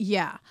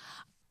 Yeah.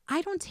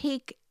 I don't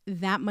take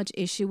that much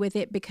issue with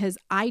it because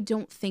I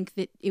don't think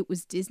that it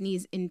was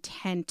Disney's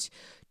intent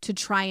to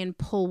try and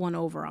pull one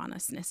over on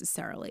us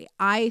necessarily.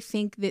 I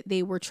think that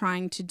they were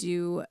trying to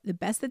do the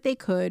best that they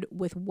could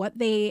with what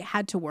they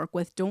had to work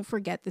with. Don't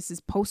forget, this is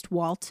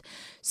post-Walt.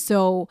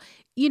 So,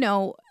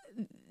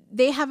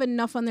 they have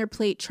enough on their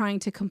plate trying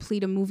to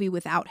complete a movie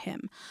without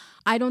him.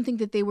 I don't think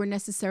that they were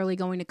necessarily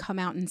going to come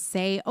out and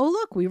say, oh,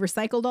 look, we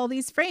recycled all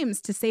these frames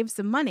to save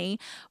some money.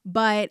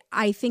 But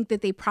I think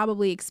that they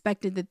probably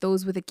expected that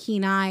those with a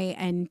keen eye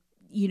and,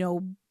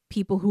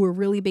 people who are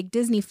really big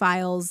Disney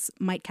files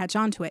might catch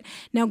on to it.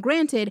 Now,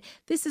 granted,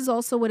 this is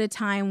also at a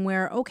time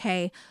where,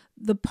 okay,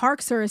 the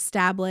parks are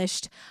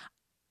established.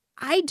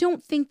 I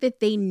don't think that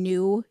they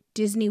knew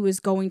Disney was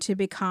going to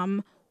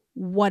become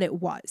what it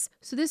was.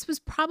 So this was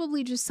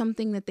probably just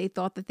something that they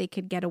thought that they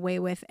could get away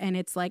with. And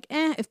it's like,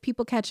 if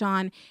people catch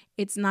on,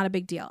 it's not a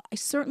big deal. I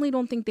certainly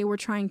don't think they were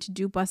trying to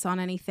dupe us on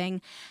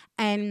anything.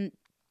 And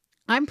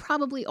I'm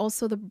probably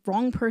also the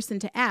wrong person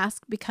to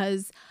ask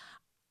because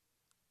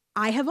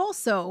I have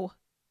also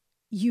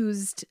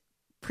used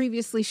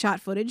previously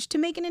shot footage to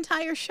make an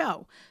entire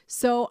show.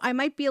 So I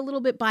might be a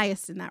little bit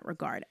biased in that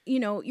regard.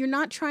 You're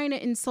not trying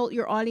to insult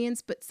your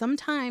audience, but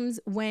sometimes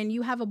when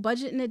you have a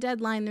budget and a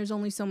deadline, there's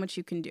only so much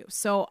you can do.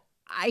 So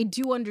I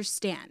do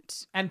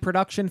understand. And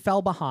production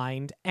fell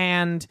behind.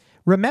 And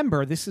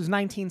remember, this is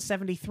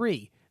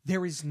 1973.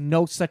 There is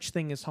no such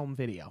thing as home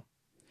video.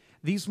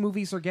 These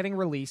movies are getting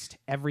released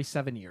every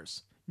 7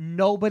 years.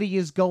 Nobody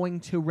is going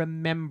to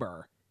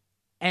remember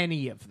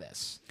any of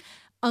this.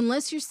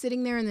 Unless you're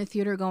sitting there in the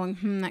theater going,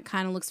 that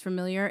kind of looks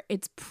familiar,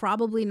 it's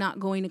probably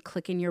not going to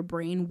click in your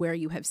brain where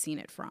you have seen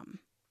it from.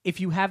 if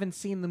you haven't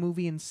seen the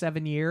movie in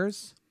 7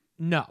 years,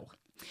 no.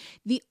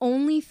 The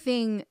only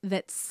thing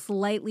that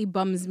slightly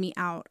bums me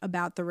out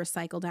about the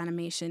recycled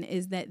animation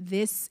is that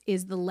this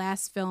is the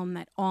last film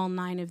that all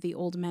 9 of the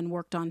old men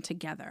worked on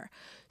together.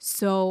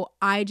 So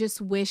I just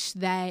wish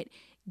that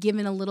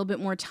given a little bit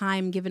more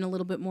time, given a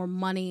little bit more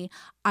money,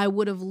 I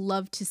would have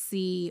loved to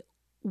see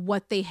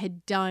what they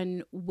had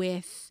done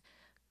with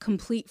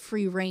complete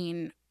free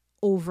reign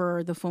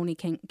over the phony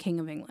King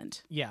of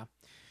England. Yeah.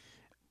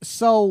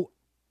 So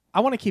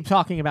I want to keep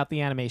talking about the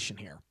animation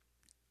here.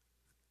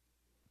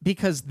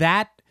 Because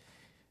that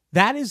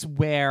is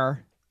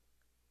where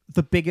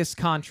the biggest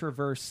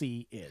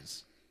controversy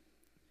is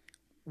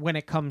when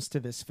it comes to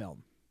this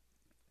film.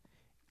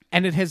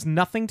 And it has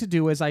nothing to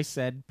do, as I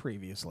said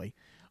previously,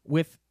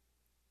 with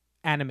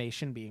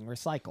animation being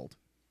recycled.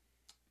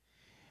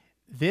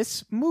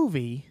 This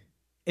movie,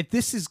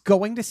 this is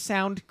going to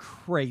sound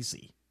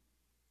crazy.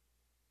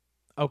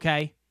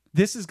 Okay?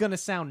 This is going to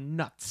sound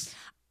nuts.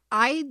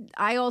 I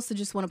also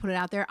just want to put it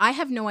out there. I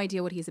have no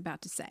idea what he's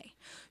about to say.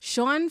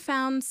 Sean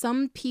found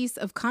some piece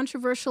of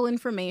controversial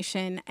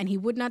information, and he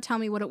would not tell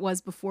me what it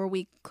was before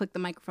we clicked the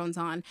microphones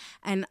on.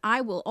 And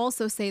I will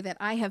also say that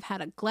I have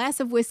had a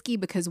glass of whiskey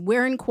because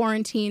we're in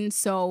quarantine,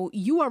 so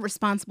you are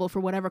responsible for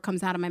whatever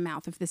comes out of my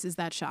mouth if this is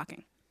that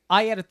shocking.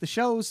 I edit the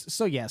shows,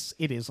 so yes,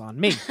 it is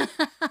on me.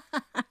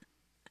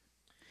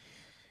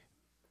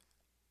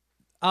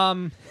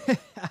 I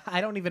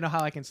don't even know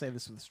how I can say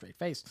this with a straight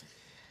face.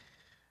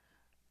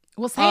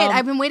 Well, say it.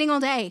 I've been waiting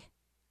all day.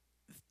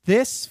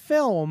 This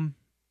film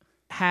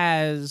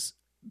has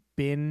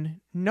been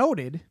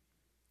noted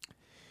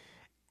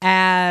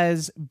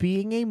as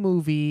being a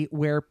movie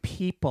where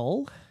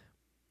people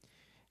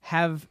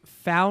have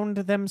found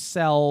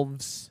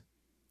themselves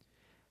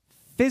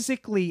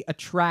physically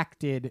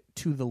attracted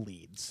to the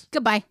leads.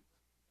 Goodbye.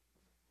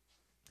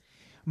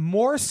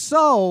 More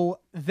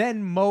so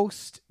than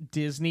most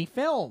Disney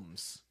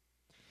films.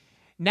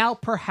 Now,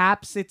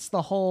 perhaps it's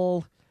the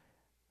whole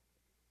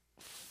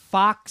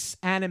Fox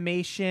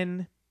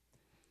animation,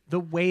 the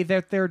way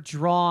that they're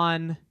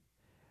drawn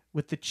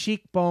with the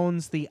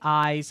cheekbones, the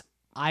eyes.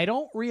 I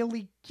don't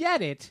really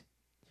get it,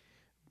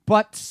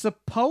 but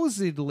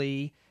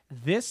supposedly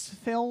this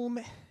film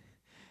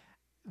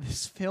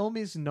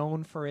is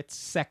known for its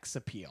sex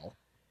appeal.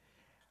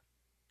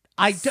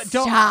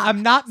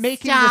 I'm not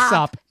making this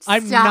up.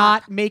 I'm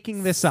not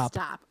making this up.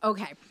 Stop.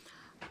 Okay.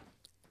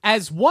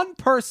 As one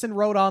person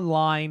wrote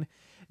online,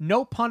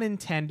 no pun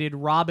intended,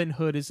 Robin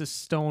Hood is a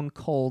stone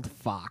cold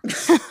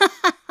fox.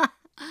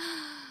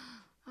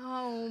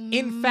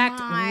 In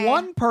fact,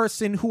 one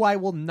person who I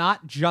will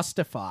not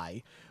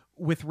justify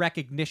with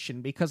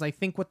recognition, because I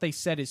think what they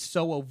said is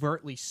so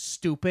overtly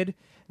stupid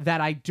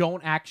that I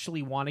don't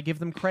actually want to give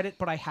them credit,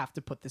 but I have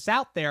to put this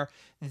out there.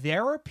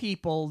 There are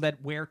people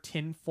that wear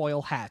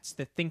tinfoil hats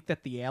that think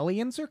that the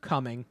aliens are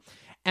coming,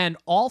 and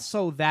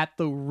also that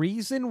the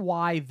reason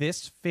why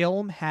this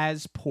film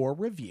has poor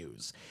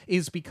reviews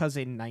is because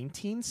in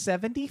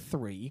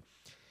 1973,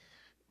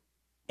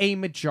 a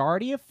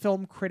majority of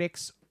film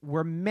critics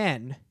were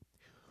men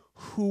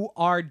who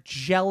are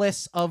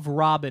jealous of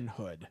Robin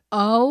Hood.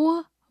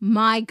 Oh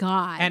my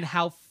God. And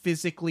how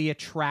physically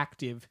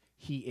attractive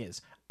he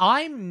is.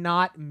 I'm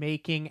not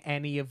making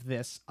any of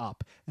this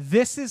up.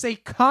 This is a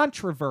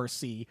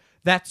controversy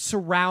that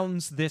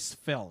surrounds this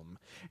film.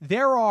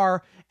 There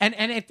are, and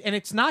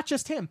it's not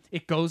just him.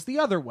 It goes the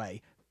other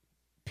way.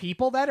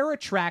 People that are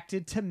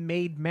attracted to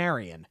Maid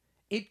Marian.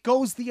 It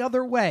goes the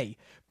other way.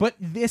 But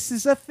this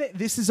is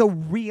this is a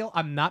real,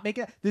 I'm not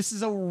making, this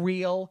is a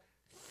real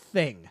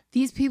thing.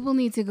 These people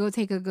need to go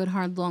take a good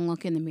hard long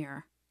look in the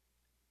mirror.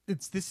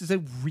 This is a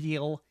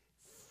real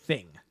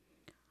thing.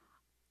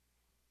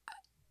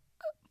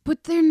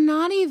 But they're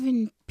not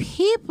even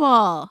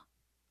people.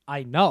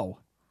 I know.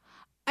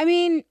 I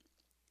mean,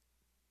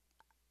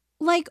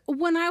 like,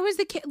 when I was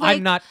a kid... Like,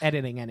 I'm not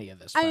editing any of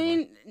this. I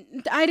mean,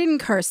 I didn't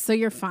curse, so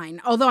you're fine.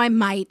 Although I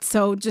might,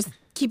 so just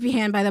keep your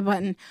hand by the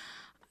button.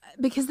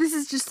 Because this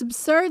is just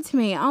absurd to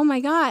me. Oh, my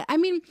God. I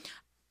mean...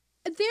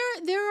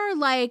 There are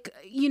like,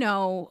 you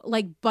know,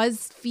 like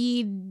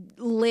BuzzFeed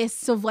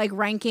lists of like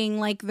ranking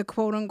like the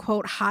quote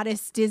unquote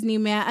hottest Disney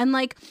man, and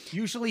like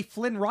usually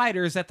Flynn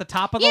Rider's at the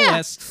top of the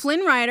list.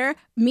 Flynn Rider.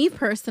 Me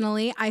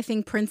personally, I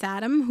think Prince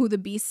Adam, who the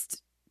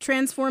Beast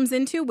transforms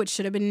into, which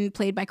should have been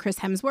played by Chris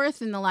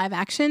Hemsworth in the live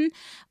action,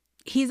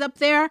 he's up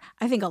there.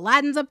 I think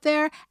Aladdin's up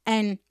there,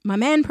 and my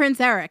man Prince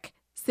Eric,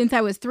 since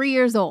I was 3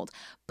 years old.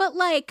 But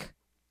like,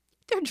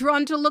 they're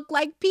drawn to look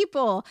like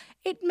people.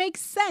 It makes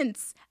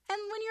sense. And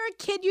when you're a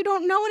kid, you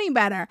don't know any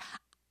better.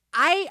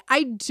 I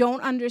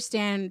don't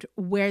understand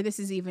where this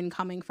is even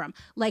coming from.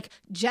 Like,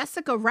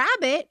 Jessica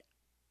Rabbit,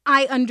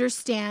 I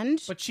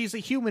understand. But she's a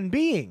human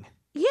being.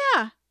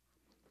 Yeah.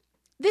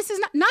 This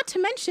is not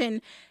to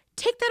mention,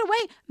 take that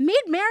away.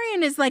 Maid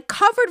Marian is like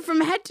covered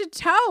from head to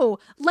toe.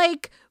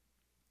 Like,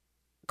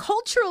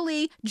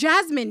 culturally,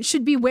 Jasmine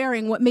should be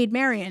wearing what Maid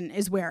Marian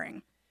is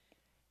wearing.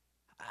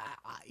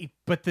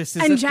 But this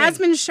is and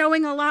Jasmine's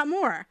showing a lot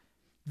more.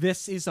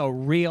 This is a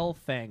real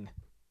thing.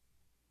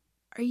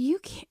 Are you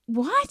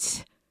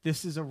what?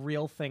 This is a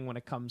real thing when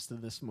it comes to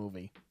this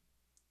movie.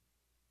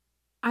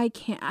 I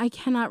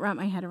cannot wrap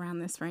my head around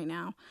this right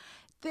now.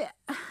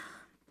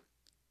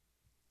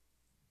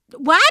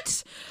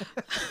 What?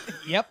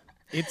 Yep,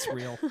 it's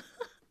real.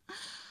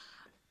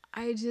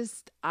 I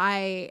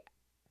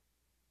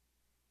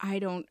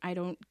don't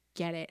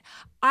get it.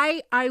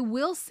 I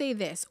will say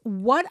this.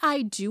 What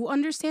I do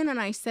understand, and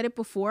I said it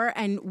before,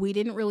 and we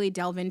didn't really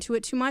delve into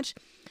it too much,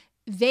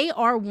 they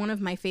are one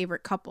of my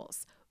favorite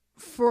couples.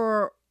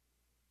 For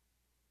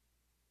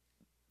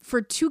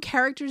two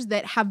characters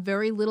that have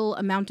very little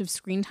amount of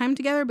screen time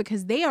together,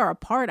 because they are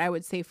apart, I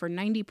would say, for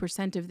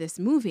 90% of this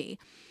movie,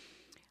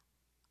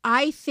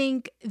 I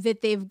think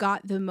that they've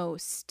got the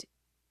most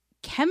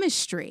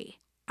chemistry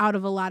out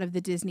of a lot of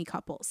the Disney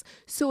couples.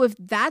 So if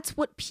that's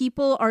what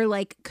people are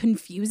like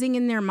confusing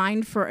in their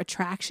mind for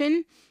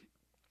attraction,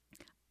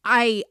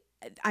 I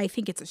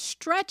think it's a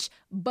stretch,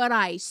 but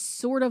I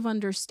sort of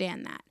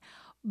understand that.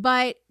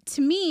 But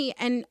to me,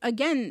 and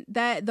again,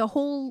 that the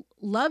whole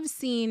love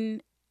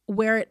scene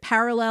where it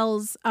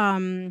parallels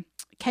Can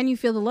You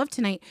Feel the Love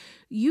Tonight?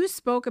 You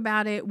spoke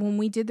about it when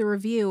we did the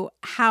review,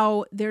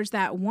 how there's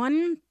that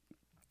one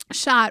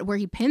shot where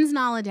he pins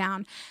Nala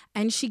down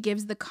and she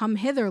gives the come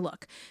hither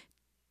look.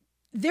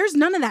 There's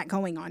none of that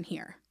going on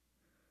here.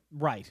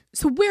 Right.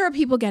 So where are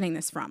people getting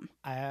this from?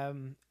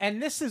 And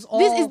this is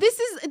all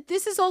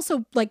this is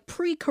also like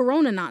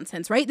pre-corona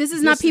nonsense, right? This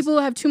is not people who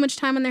have too much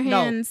time on their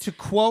hands. No, to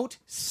quote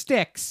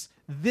Styx,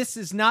 this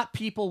is not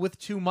people with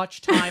too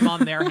much time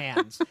on their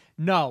hands.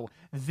 No,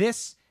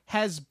 this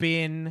has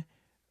been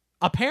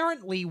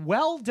apparently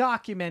well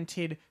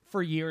documented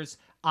for years.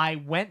 I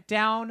went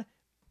down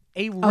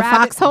a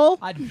foxhole?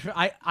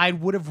 I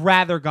would have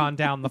rather gone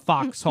down the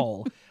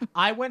foxhole.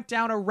 I went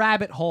down a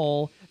rabbit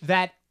hole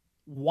that,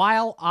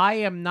 while I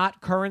am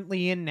not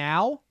currently in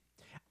now,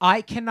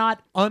 I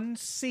cannot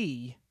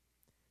unsee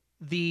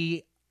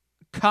the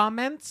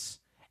comments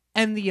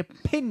and the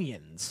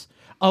opinions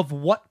of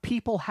what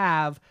people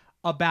have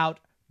about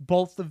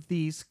both of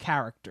these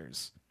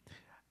characters.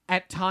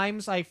 At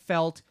times I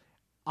felt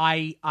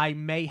I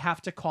may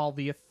have to call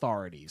the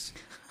authorities.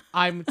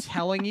 I'm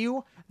telling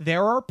you,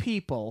 there are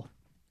people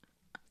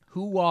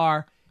who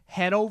are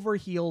head over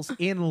heels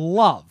in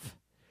love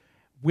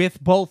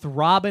with both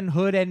Robin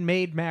Hood and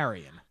Maid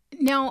Marian.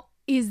 Now,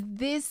 is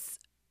this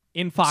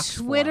in Fox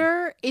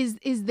Twitter? Is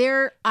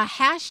there a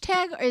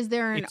hashtag or is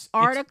there an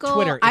article? It's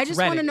Twitter. I It's just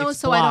Reddit, want to know it's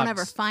so blogs. I don't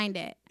ever find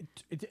it.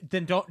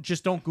 Then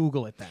don't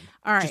Google it then.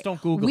 All right. Just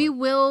don't Google we it.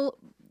 will,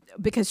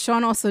 because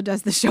Sean also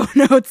does the show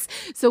notes.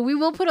 So we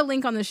will put a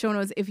link on the show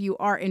notes if you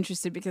are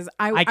interested, because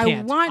I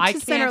want to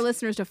send our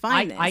listeners to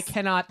find this. I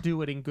cannot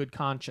do it in good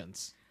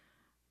conscience.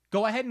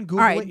 Go ahead and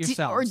Google it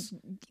yourselves.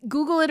 Or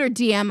Google it or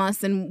DM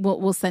us and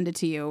we'll send it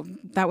to you.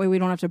 That way we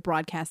don't have to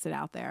broadcast it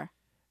out there.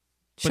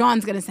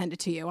 Sean's going to send it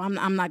to you.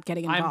 I'm not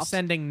getting involved. I'm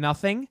sending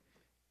nothing.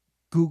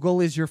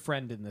 Google is your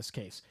friend in this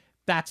case.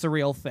 That's a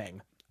real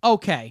thing.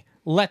 Okay,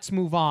 let's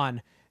move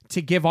on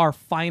to give our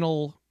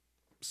final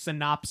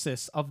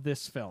synopsis of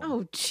this film.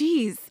 Oh,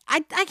 jeez.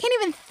 I can't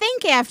even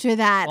think after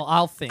that. Well,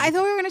 I'll think. I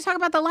thought we were going to talk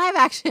about the live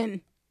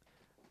action.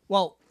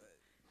 Well,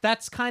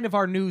 that's kind of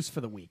our news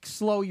for the week.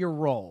 Slow your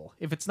roll.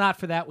 If it's not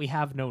for that, we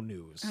have no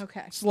news.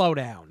 Okay. Slow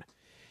down.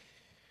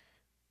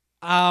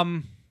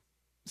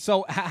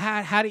 So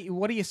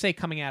what do you say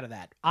coming out of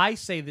that? I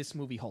say this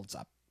movie holds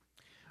up.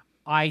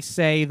 I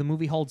say the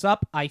movie holds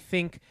up. I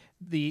think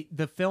the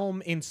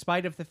film, in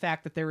spite of the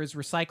fact that there is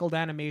recycled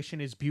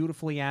animation, is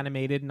beautifully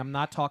animated, and I'm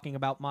not talking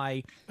about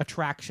my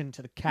attraction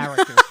to the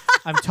characters.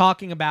 I'm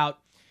talking about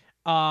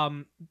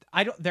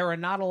there are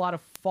not a lot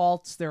of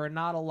faults. There are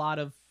not a lot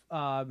of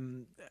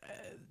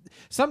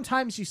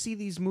sometimes you see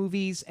these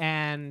movies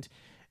and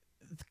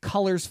the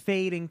colors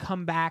fade and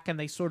come back and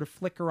they sort of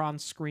flicker on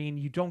screen.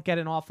 You don't get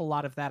an awful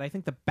lot of that. I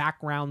think the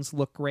backgrounds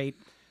look great.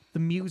 The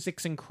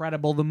music's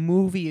incredible. The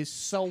movie is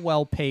so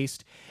well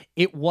paced.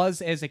 It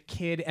was, as a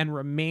kid, and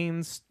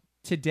remains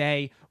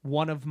today,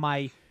 one of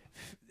my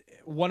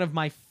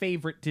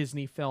favorite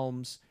Disney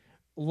films.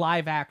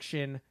 Live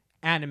action,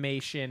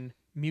 animation,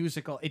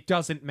 musical, it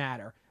doesn't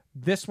matter.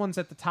 This one's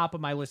at the top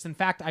of my list. In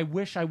fact, I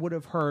wish I would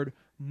have heard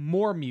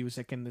more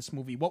music in this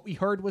movie. What we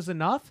heard was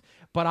enough,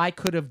 but I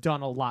could have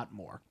done a lot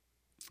more.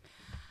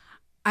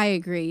 I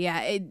agree.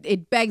 Yeah,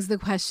 it begs the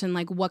question,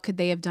 like, what could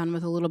they have done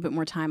with a little bit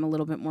more time, a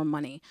little bit more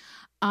money?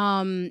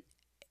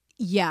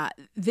 Yeah,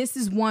 this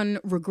is one,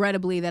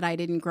 regrettably, that I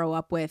didn't grow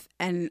up with,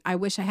 and I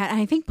wish I had. And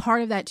I think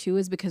part of that, too,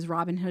 is because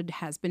Robin Hood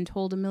has been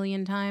told a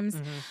million times.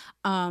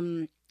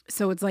 Mm-hmm.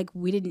 So it's like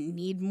we didn't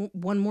need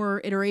one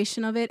more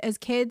iteration of it as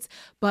kids,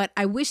 but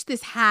I wish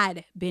this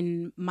had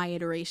been my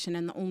iteration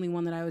and the only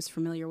one that I was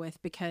familiar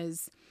with,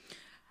 because,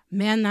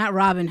 man, that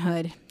Robin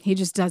Hood, he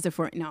just does it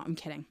for it. No, I'm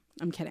kidding.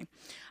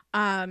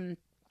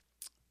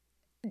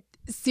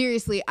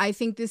 Seriously, I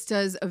think this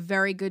does a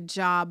very good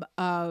job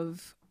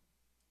of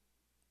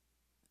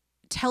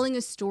telling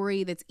a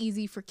story that's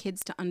easy for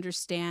kids to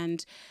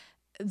understand,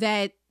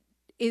 that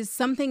is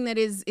something that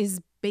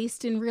is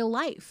based in real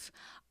life.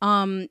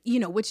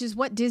 Which is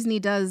what Disney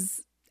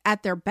does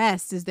at their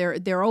best, is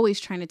they're always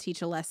trying to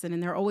teach a lesson,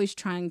 and they're always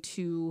trying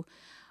to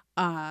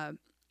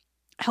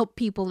help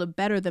people to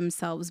better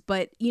themselves.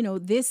 But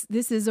this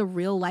is a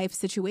real life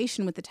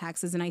situation with the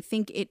taxes, and I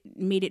think it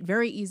made it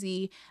very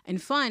easy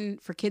and fun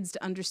for kids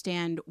to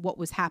understand what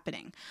was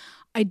happening.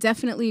 I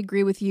definitely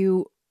agree with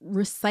you.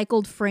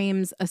 Recycled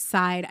frames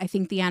aside, I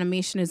think the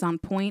animation is on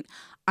point.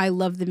 I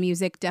love the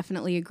music,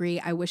 definitely agree.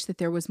 I wish that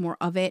there was more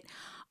of it.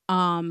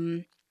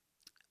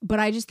 But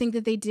I just think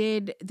that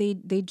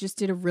they just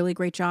did a really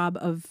great job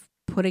of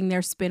putting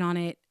their spin on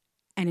it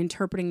and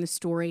interpreting the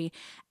story.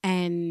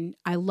 And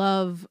I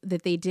love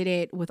that they did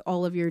it with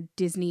all of your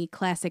Disney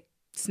classic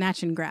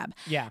snatch and grab.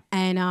 Yeah.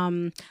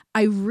 And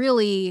I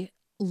really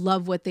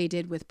love what they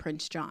did with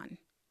Prince John.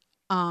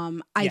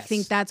 I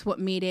think that's what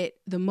made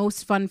it the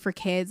most fun for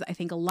kids. I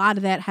think a lot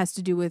of that has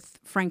to do with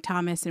Frank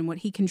Thomas and what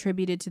he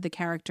contributed to the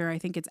character. I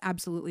think it's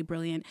absolutely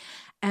brilliant.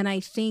 And I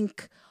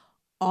think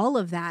all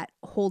of that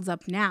holds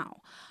up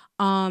now.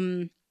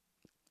 I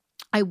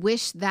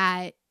wish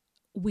that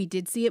we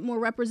did see it more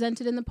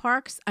represented in the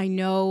parks. I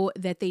know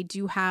that they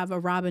do have a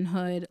Robin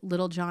Hood,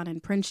 Little John,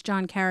 and Prince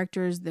John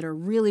characters that are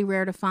really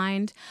rare to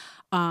find.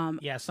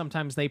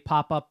 Sometimes they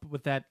pop up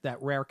with that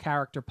rare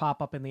character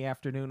pop up in the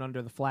afternoon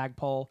under the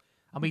flagpole.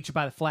 I'll meet you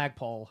by the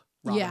flagpole,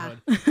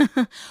 Robin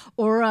Hood.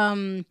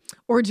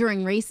 or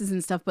during races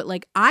and stuff. But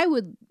I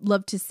would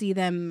love to see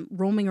them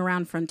roaming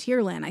around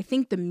Frontierland. I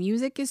think the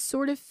music is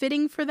sort of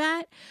fitting for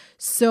that.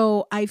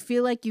 So I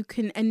feel like you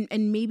can,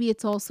 and maybe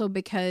it's also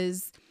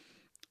because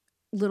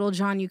Little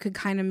John, you could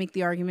kind of make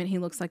the argument he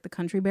looks like the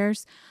Country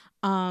Bears.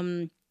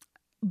 But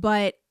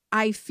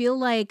I feel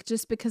like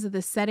just because of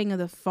the setting of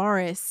the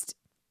forest,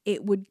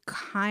 it would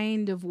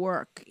kind of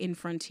work in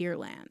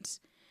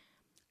Frontierland.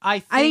 I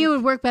think it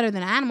would work better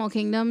than Animal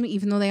Kingdom,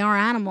 even though they are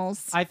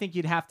animals. I think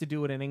you'd have to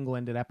do it in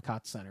England at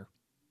Epcot Center.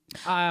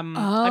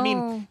 I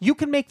mean, you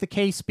can make the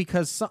case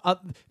because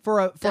for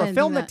a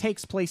film that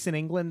takes place in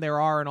England, there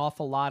are an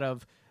awful lot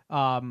of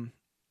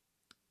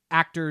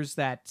actors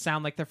that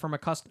sound like they're from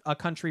a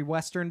country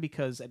western,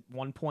 because at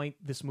one point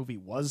this movie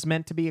was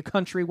meant to be a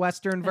country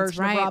western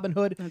version of Robin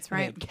Hood. That's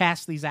right. They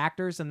cast these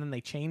actors and then they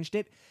changed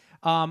it.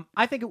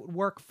 I think it would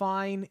work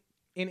fine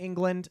in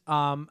England.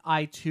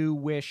 I too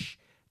wish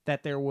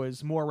that there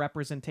was more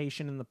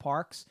representation in the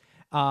parks.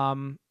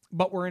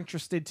 But we're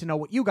interested to know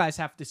what you guys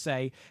have to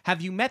say.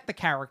 Have you met the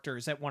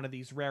characters at one of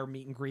these rare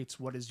meet and greets?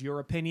 What is your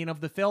opinion of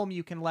the film?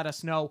 You can let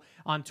us know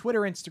on Twitter,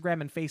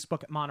 Instagram, and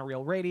Facebook at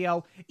Monorail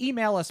Radio.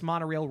 Email us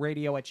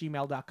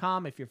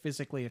monorailradio@gmail.com. If you're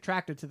physically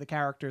attracted to the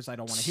characters, I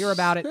don't want to hear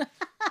about it.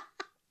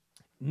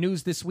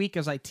 News this week,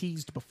 as I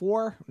teased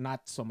before,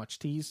 not so much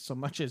teased, so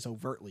much as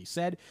overtly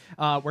said,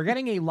 we're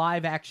getting a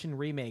live-action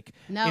remake.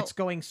 No. It's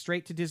going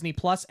straight to Disney+,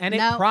 and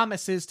it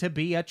promises to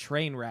be a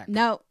train wreck.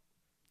 No.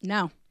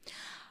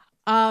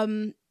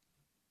 I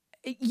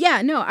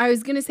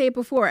was going to say it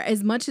before.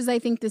 As much as I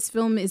think this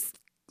film is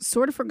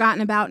sort of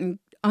forgotten about and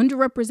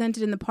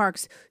underrepresented in the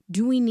parks,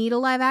 do we need a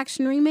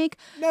live-action remake?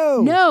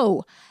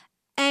 No.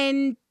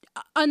 And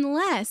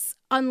unless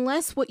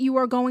what you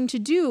are going to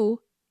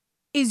do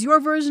is your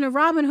version of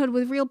Robin Hood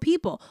with real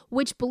people,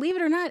 which, believe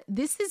it or not,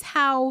 this is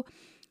how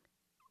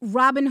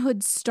Robin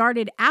Hood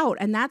started out,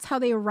 and that's how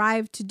they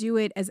arrived to do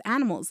it as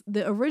animals.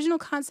 The original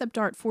concept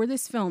art for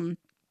this film,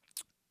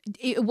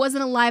 it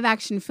wasn't a live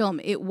action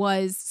film. It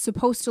was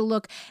supposed to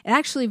look, it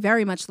actually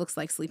very much looks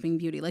like Sleeping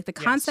Beauty. Like the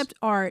concept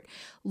art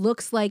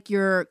looks like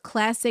your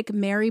classic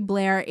Mary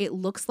Blair. It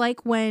looks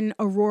like when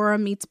Aurora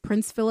meets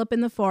Prince Philip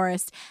in the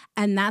forest.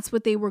 And that's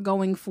what they were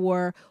going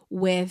for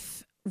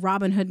with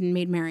Robin Hood and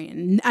Maid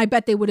Marian. I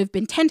bet they would have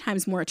been 10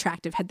 times more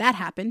attractive had that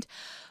happened.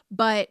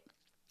 But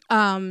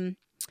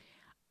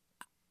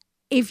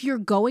if you're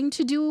going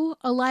to do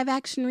a live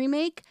action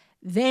remake,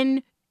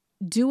 then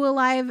do a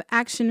live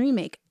action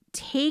remake.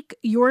 Take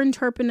your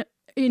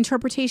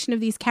interpretation of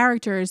these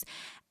characters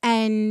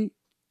and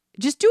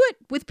just do it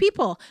with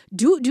people.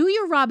 Do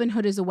your Robin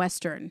Hood as a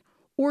Western,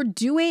 or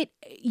do it,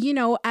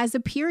 as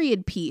a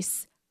period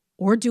piece,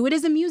 or do it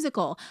as a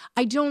musical.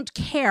 I don't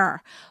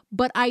care,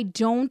 but I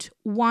don't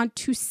want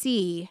to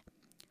see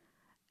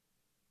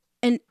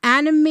an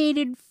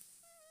animated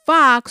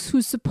fox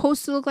who's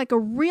supposed to look like a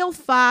real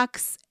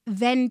fox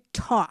then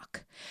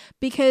talk.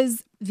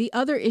 Because the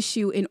other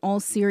issue, in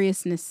all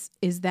seriousness,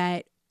 is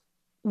that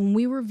when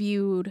we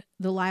reviewed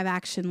the live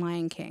action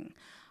Lion King,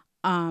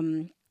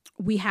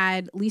 we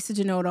had Lisa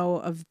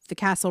Denoto of the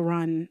Castle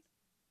Run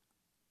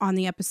on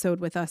the episode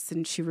with us,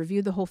 and she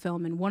reviewed the whole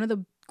film. And one of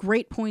the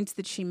great points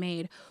that she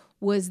made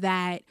was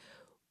that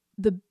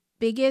the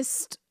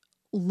biggest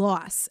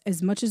loss,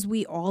 as much as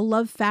we all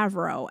love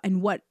Favreau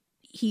and what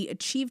he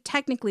achieved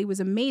technically was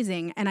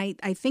amazing, and I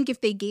think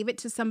if they gave it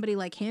to somebody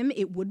like him,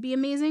 it would be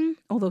amazing,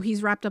 although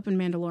he's wrapped up in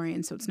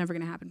Mandalorian, so it's never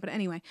going to happen. But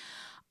anyway,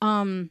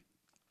 in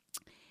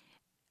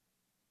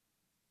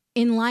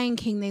Lion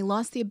King, they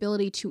lost the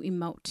ability to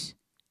emote.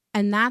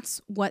 And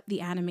that's what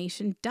the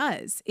animation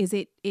does, is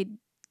it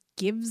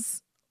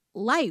gives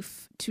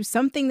life to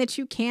something that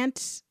you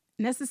can't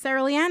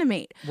necessarily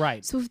animate.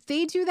 Right. So if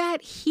they do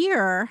that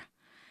here,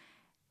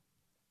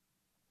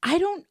 I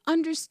don't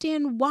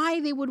understand why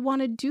they would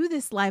want to do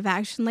this live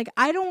action. Like,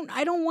 I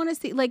don't want to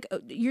see, like,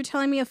 you're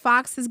telling me a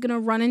fox is going to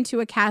run into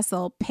a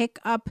castle, pick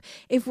up,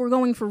 if we're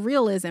going for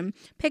realism,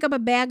 pick up a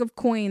bag of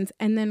coins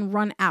and then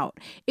run out.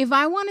 If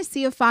I want to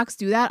see a fox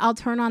do that, I'll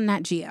turn on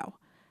Nat Geo.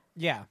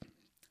 Yeah.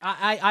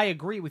 I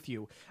agree with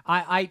you.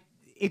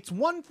 It's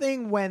one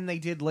thing when they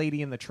did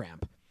Lady and the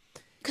Tramp.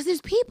 Because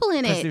there's people in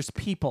it. Because there's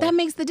people. That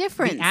makes the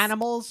difference. The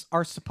animals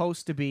are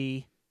supposed to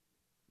be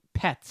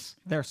pets.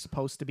 They're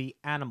supposed to be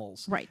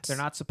animals. Right. They're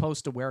not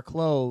supposed to wear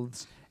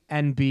clothes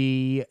and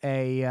be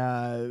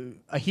a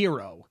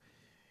hero.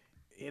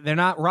 They're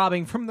not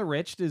robbing from the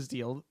rich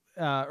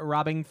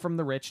robbing from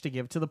the rich to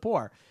give to the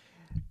poor.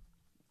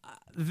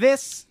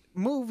 This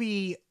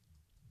movie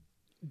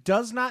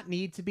does not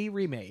need to be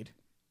remade.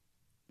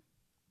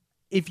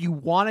 If you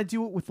want to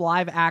do it with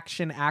live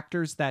action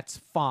actors, that's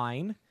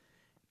fine.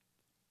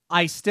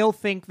 I still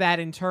think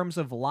that in terms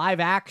of live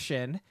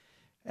action,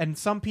 and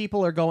some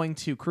people are going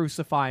to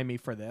crucify me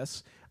for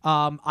this,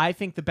 I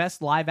think the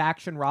best live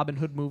action Robin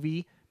Hood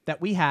movie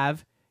that we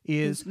have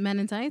is Men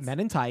in Tights? Men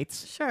in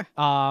Tights. Sure.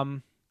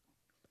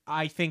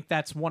 I think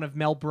that's one of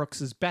Mel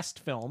Brooks's best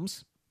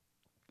films.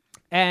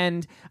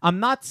 And I'm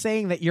not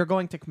saying that you're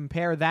going to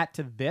compare that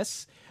to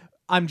this.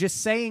 I'm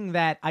just saying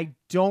that I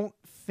don't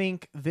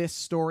think this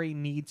story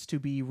needs to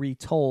be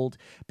retold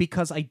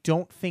because I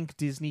don't think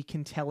Disney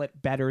can tell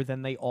it better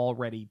than they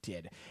already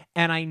did.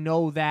 And I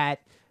know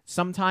that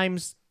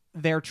sometimes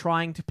they're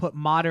trying to put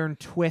modern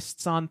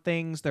twists on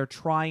things. They're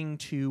trying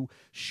to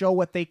show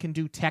what they can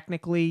do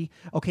technically.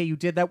 Okay, you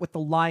did that with The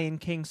Lion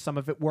King. Some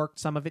of it worked,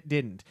 some of it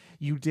didn't.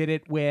 You did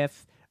it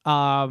with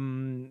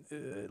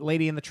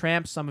Lady and the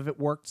Tramp. Some of it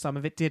worked, some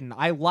of it didn't.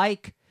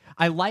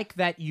 I like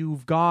that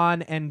you've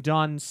gone and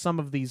done some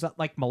of these,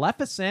 like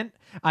Maleficent.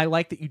 I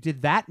like that you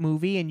did that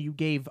movie and you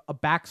gave a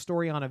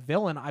backstory on a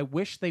villain. I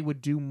wish they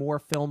would do more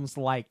films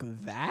like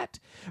that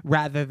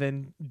rather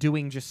than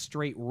doing just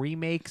straight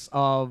remakes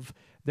of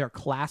their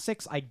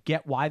classics. I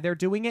get why they're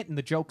doing it, and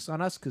the joke's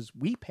on us because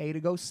we pay to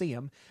go see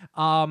them.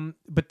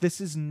 But this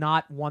is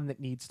not one that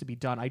needs to be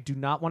done. I do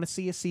not want to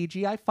see a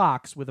CGI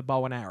fox with a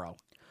bow and arrow.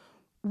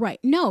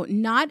 Right. No,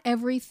 not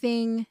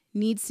everything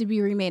needs to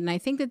be remade. And I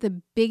think that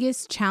the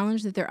biggest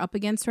challenge that they're up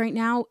against right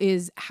now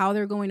is how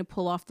they're going to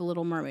pull off The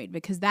Little Mermaid,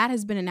 because that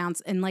has been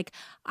announced. And like,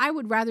 I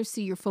would rather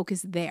see your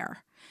focus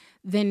there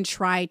than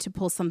try to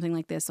pull something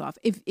like this off.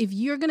 If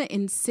you're going to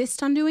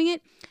insist on doing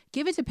it,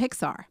 give it to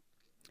Pixar,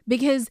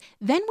 because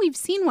then we've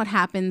seen what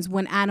happens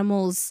when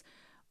animals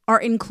are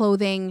in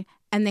clothing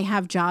and they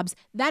have jobs.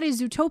 That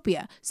is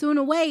Zootopia. So in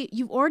a way,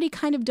 you've already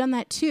kind of done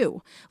that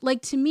too.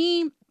 Like, to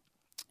me,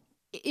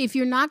 if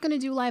you're not going to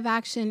do live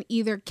action,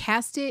 either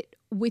cast it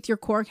with your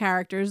core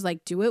characters,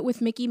 like do it with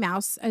Mickey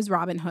Mouse as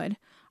Robin Hood.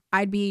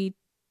 I'd be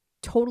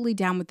totally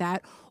down with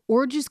that.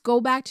 Or just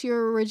go back to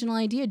your original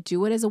idea.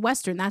 Do it as a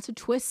Western. That's a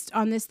twist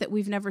on this that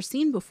we've never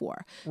seen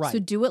before. Right. So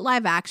do it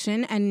live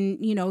action and,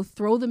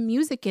 throw the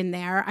music in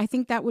there. I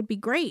think that would be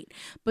great.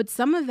 But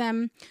some of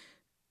them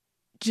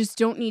just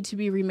don't need to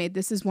be remade.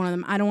 This is one of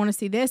them. I don't want to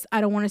see this.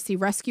 I don't want to see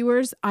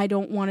Rescuers. I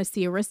don't want to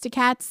see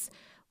Aristocats.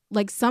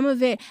 Like, some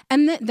of it,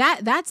 and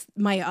that's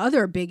my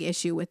other big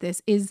issue with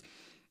this, is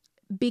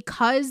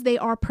because they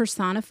are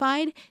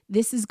personified,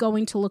 this is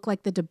going to look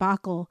like the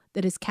debacle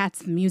that is Cats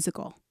the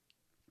musical.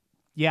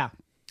 Yeah.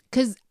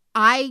 Because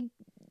I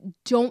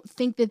don't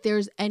think that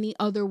there's any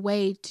other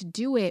way to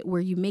do it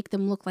where you make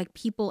them look like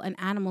people and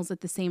animals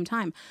at the same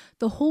time.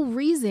 The whole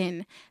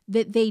reason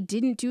that they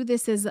didn't do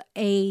this as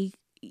a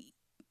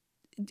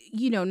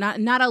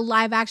not a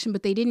live action,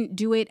 but they didn't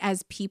do it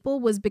as people,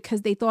 was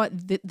because they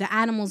thought that the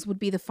animals would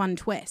be the fun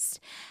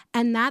twist.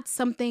 And that's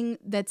something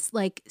that's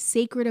like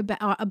sacred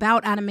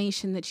about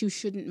animation that you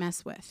shouldn't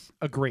mess with.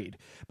 Agreed.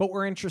 But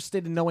we're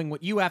interested in knowing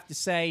what you have to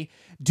say.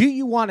 Do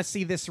you want to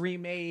see this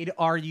remade?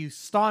 Are you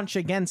staunch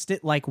against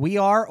it like we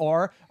are?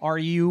 Or are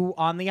you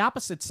on the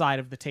opposite side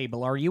of the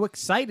table? Are you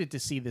excited to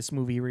see this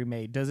movie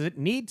remade? Does it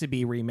need to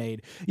be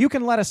remade? You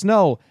can let us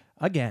know.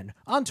 Again,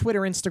 on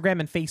Twitter,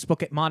 Instagram, and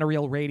Facebook at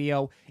Monorail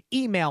Radio.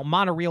 Email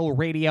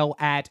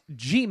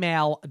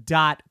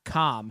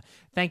monorailradio@gmail.com.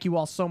 Thank you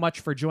all so much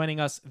for joining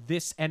us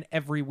this and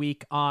every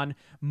week on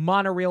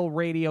Monorail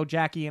Radio.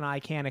 Jackie and I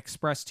can't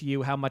express to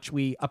you how much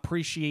we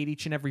appreciate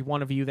each and every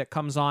one of you that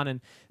comes on and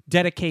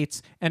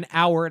dedicates an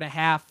hour and a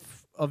half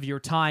of your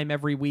time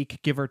every week,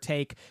 give or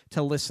take,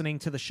 to listening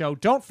to the show.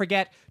 Don't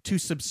forget to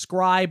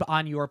subscribe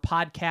on your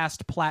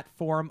podcast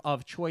platform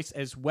of choice,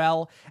 as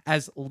well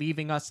as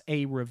leaving us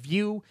a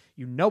review.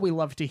 You know we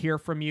love to hear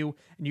from you,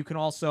 and you can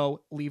also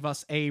leave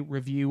us a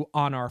review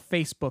on our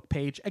Facebook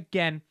page.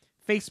 Again,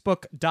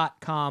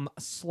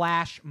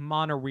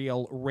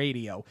 facebook.com/monorail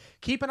radio.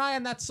 Keep an eye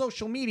on that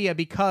social media,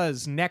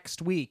 because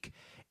next week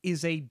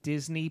is a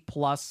Disney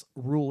Plus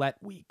roulette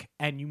week.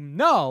 And you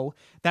know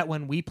that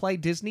when we play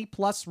Disney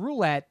Plus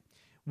roulette,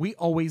 we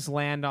always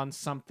land on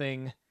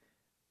something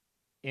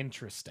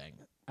interesting.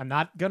 I'm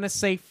not going to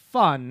say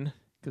fun,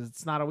 because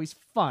it's not always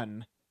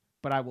fun,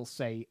 but I will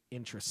say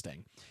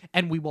interesting.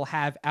 And we will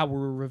have our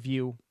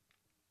review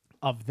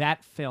of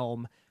that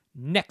film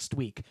next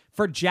week.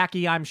 For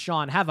Jackie, I'm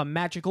Sean. Have a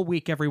magical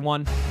week,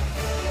 everyone.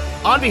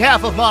 On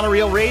behalf of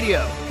Monorail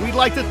Radio, we'd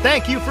like to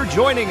thank you for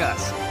joining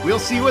us. We'll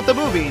see you at the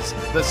movies,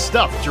 the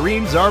stuff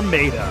dreams are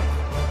made of.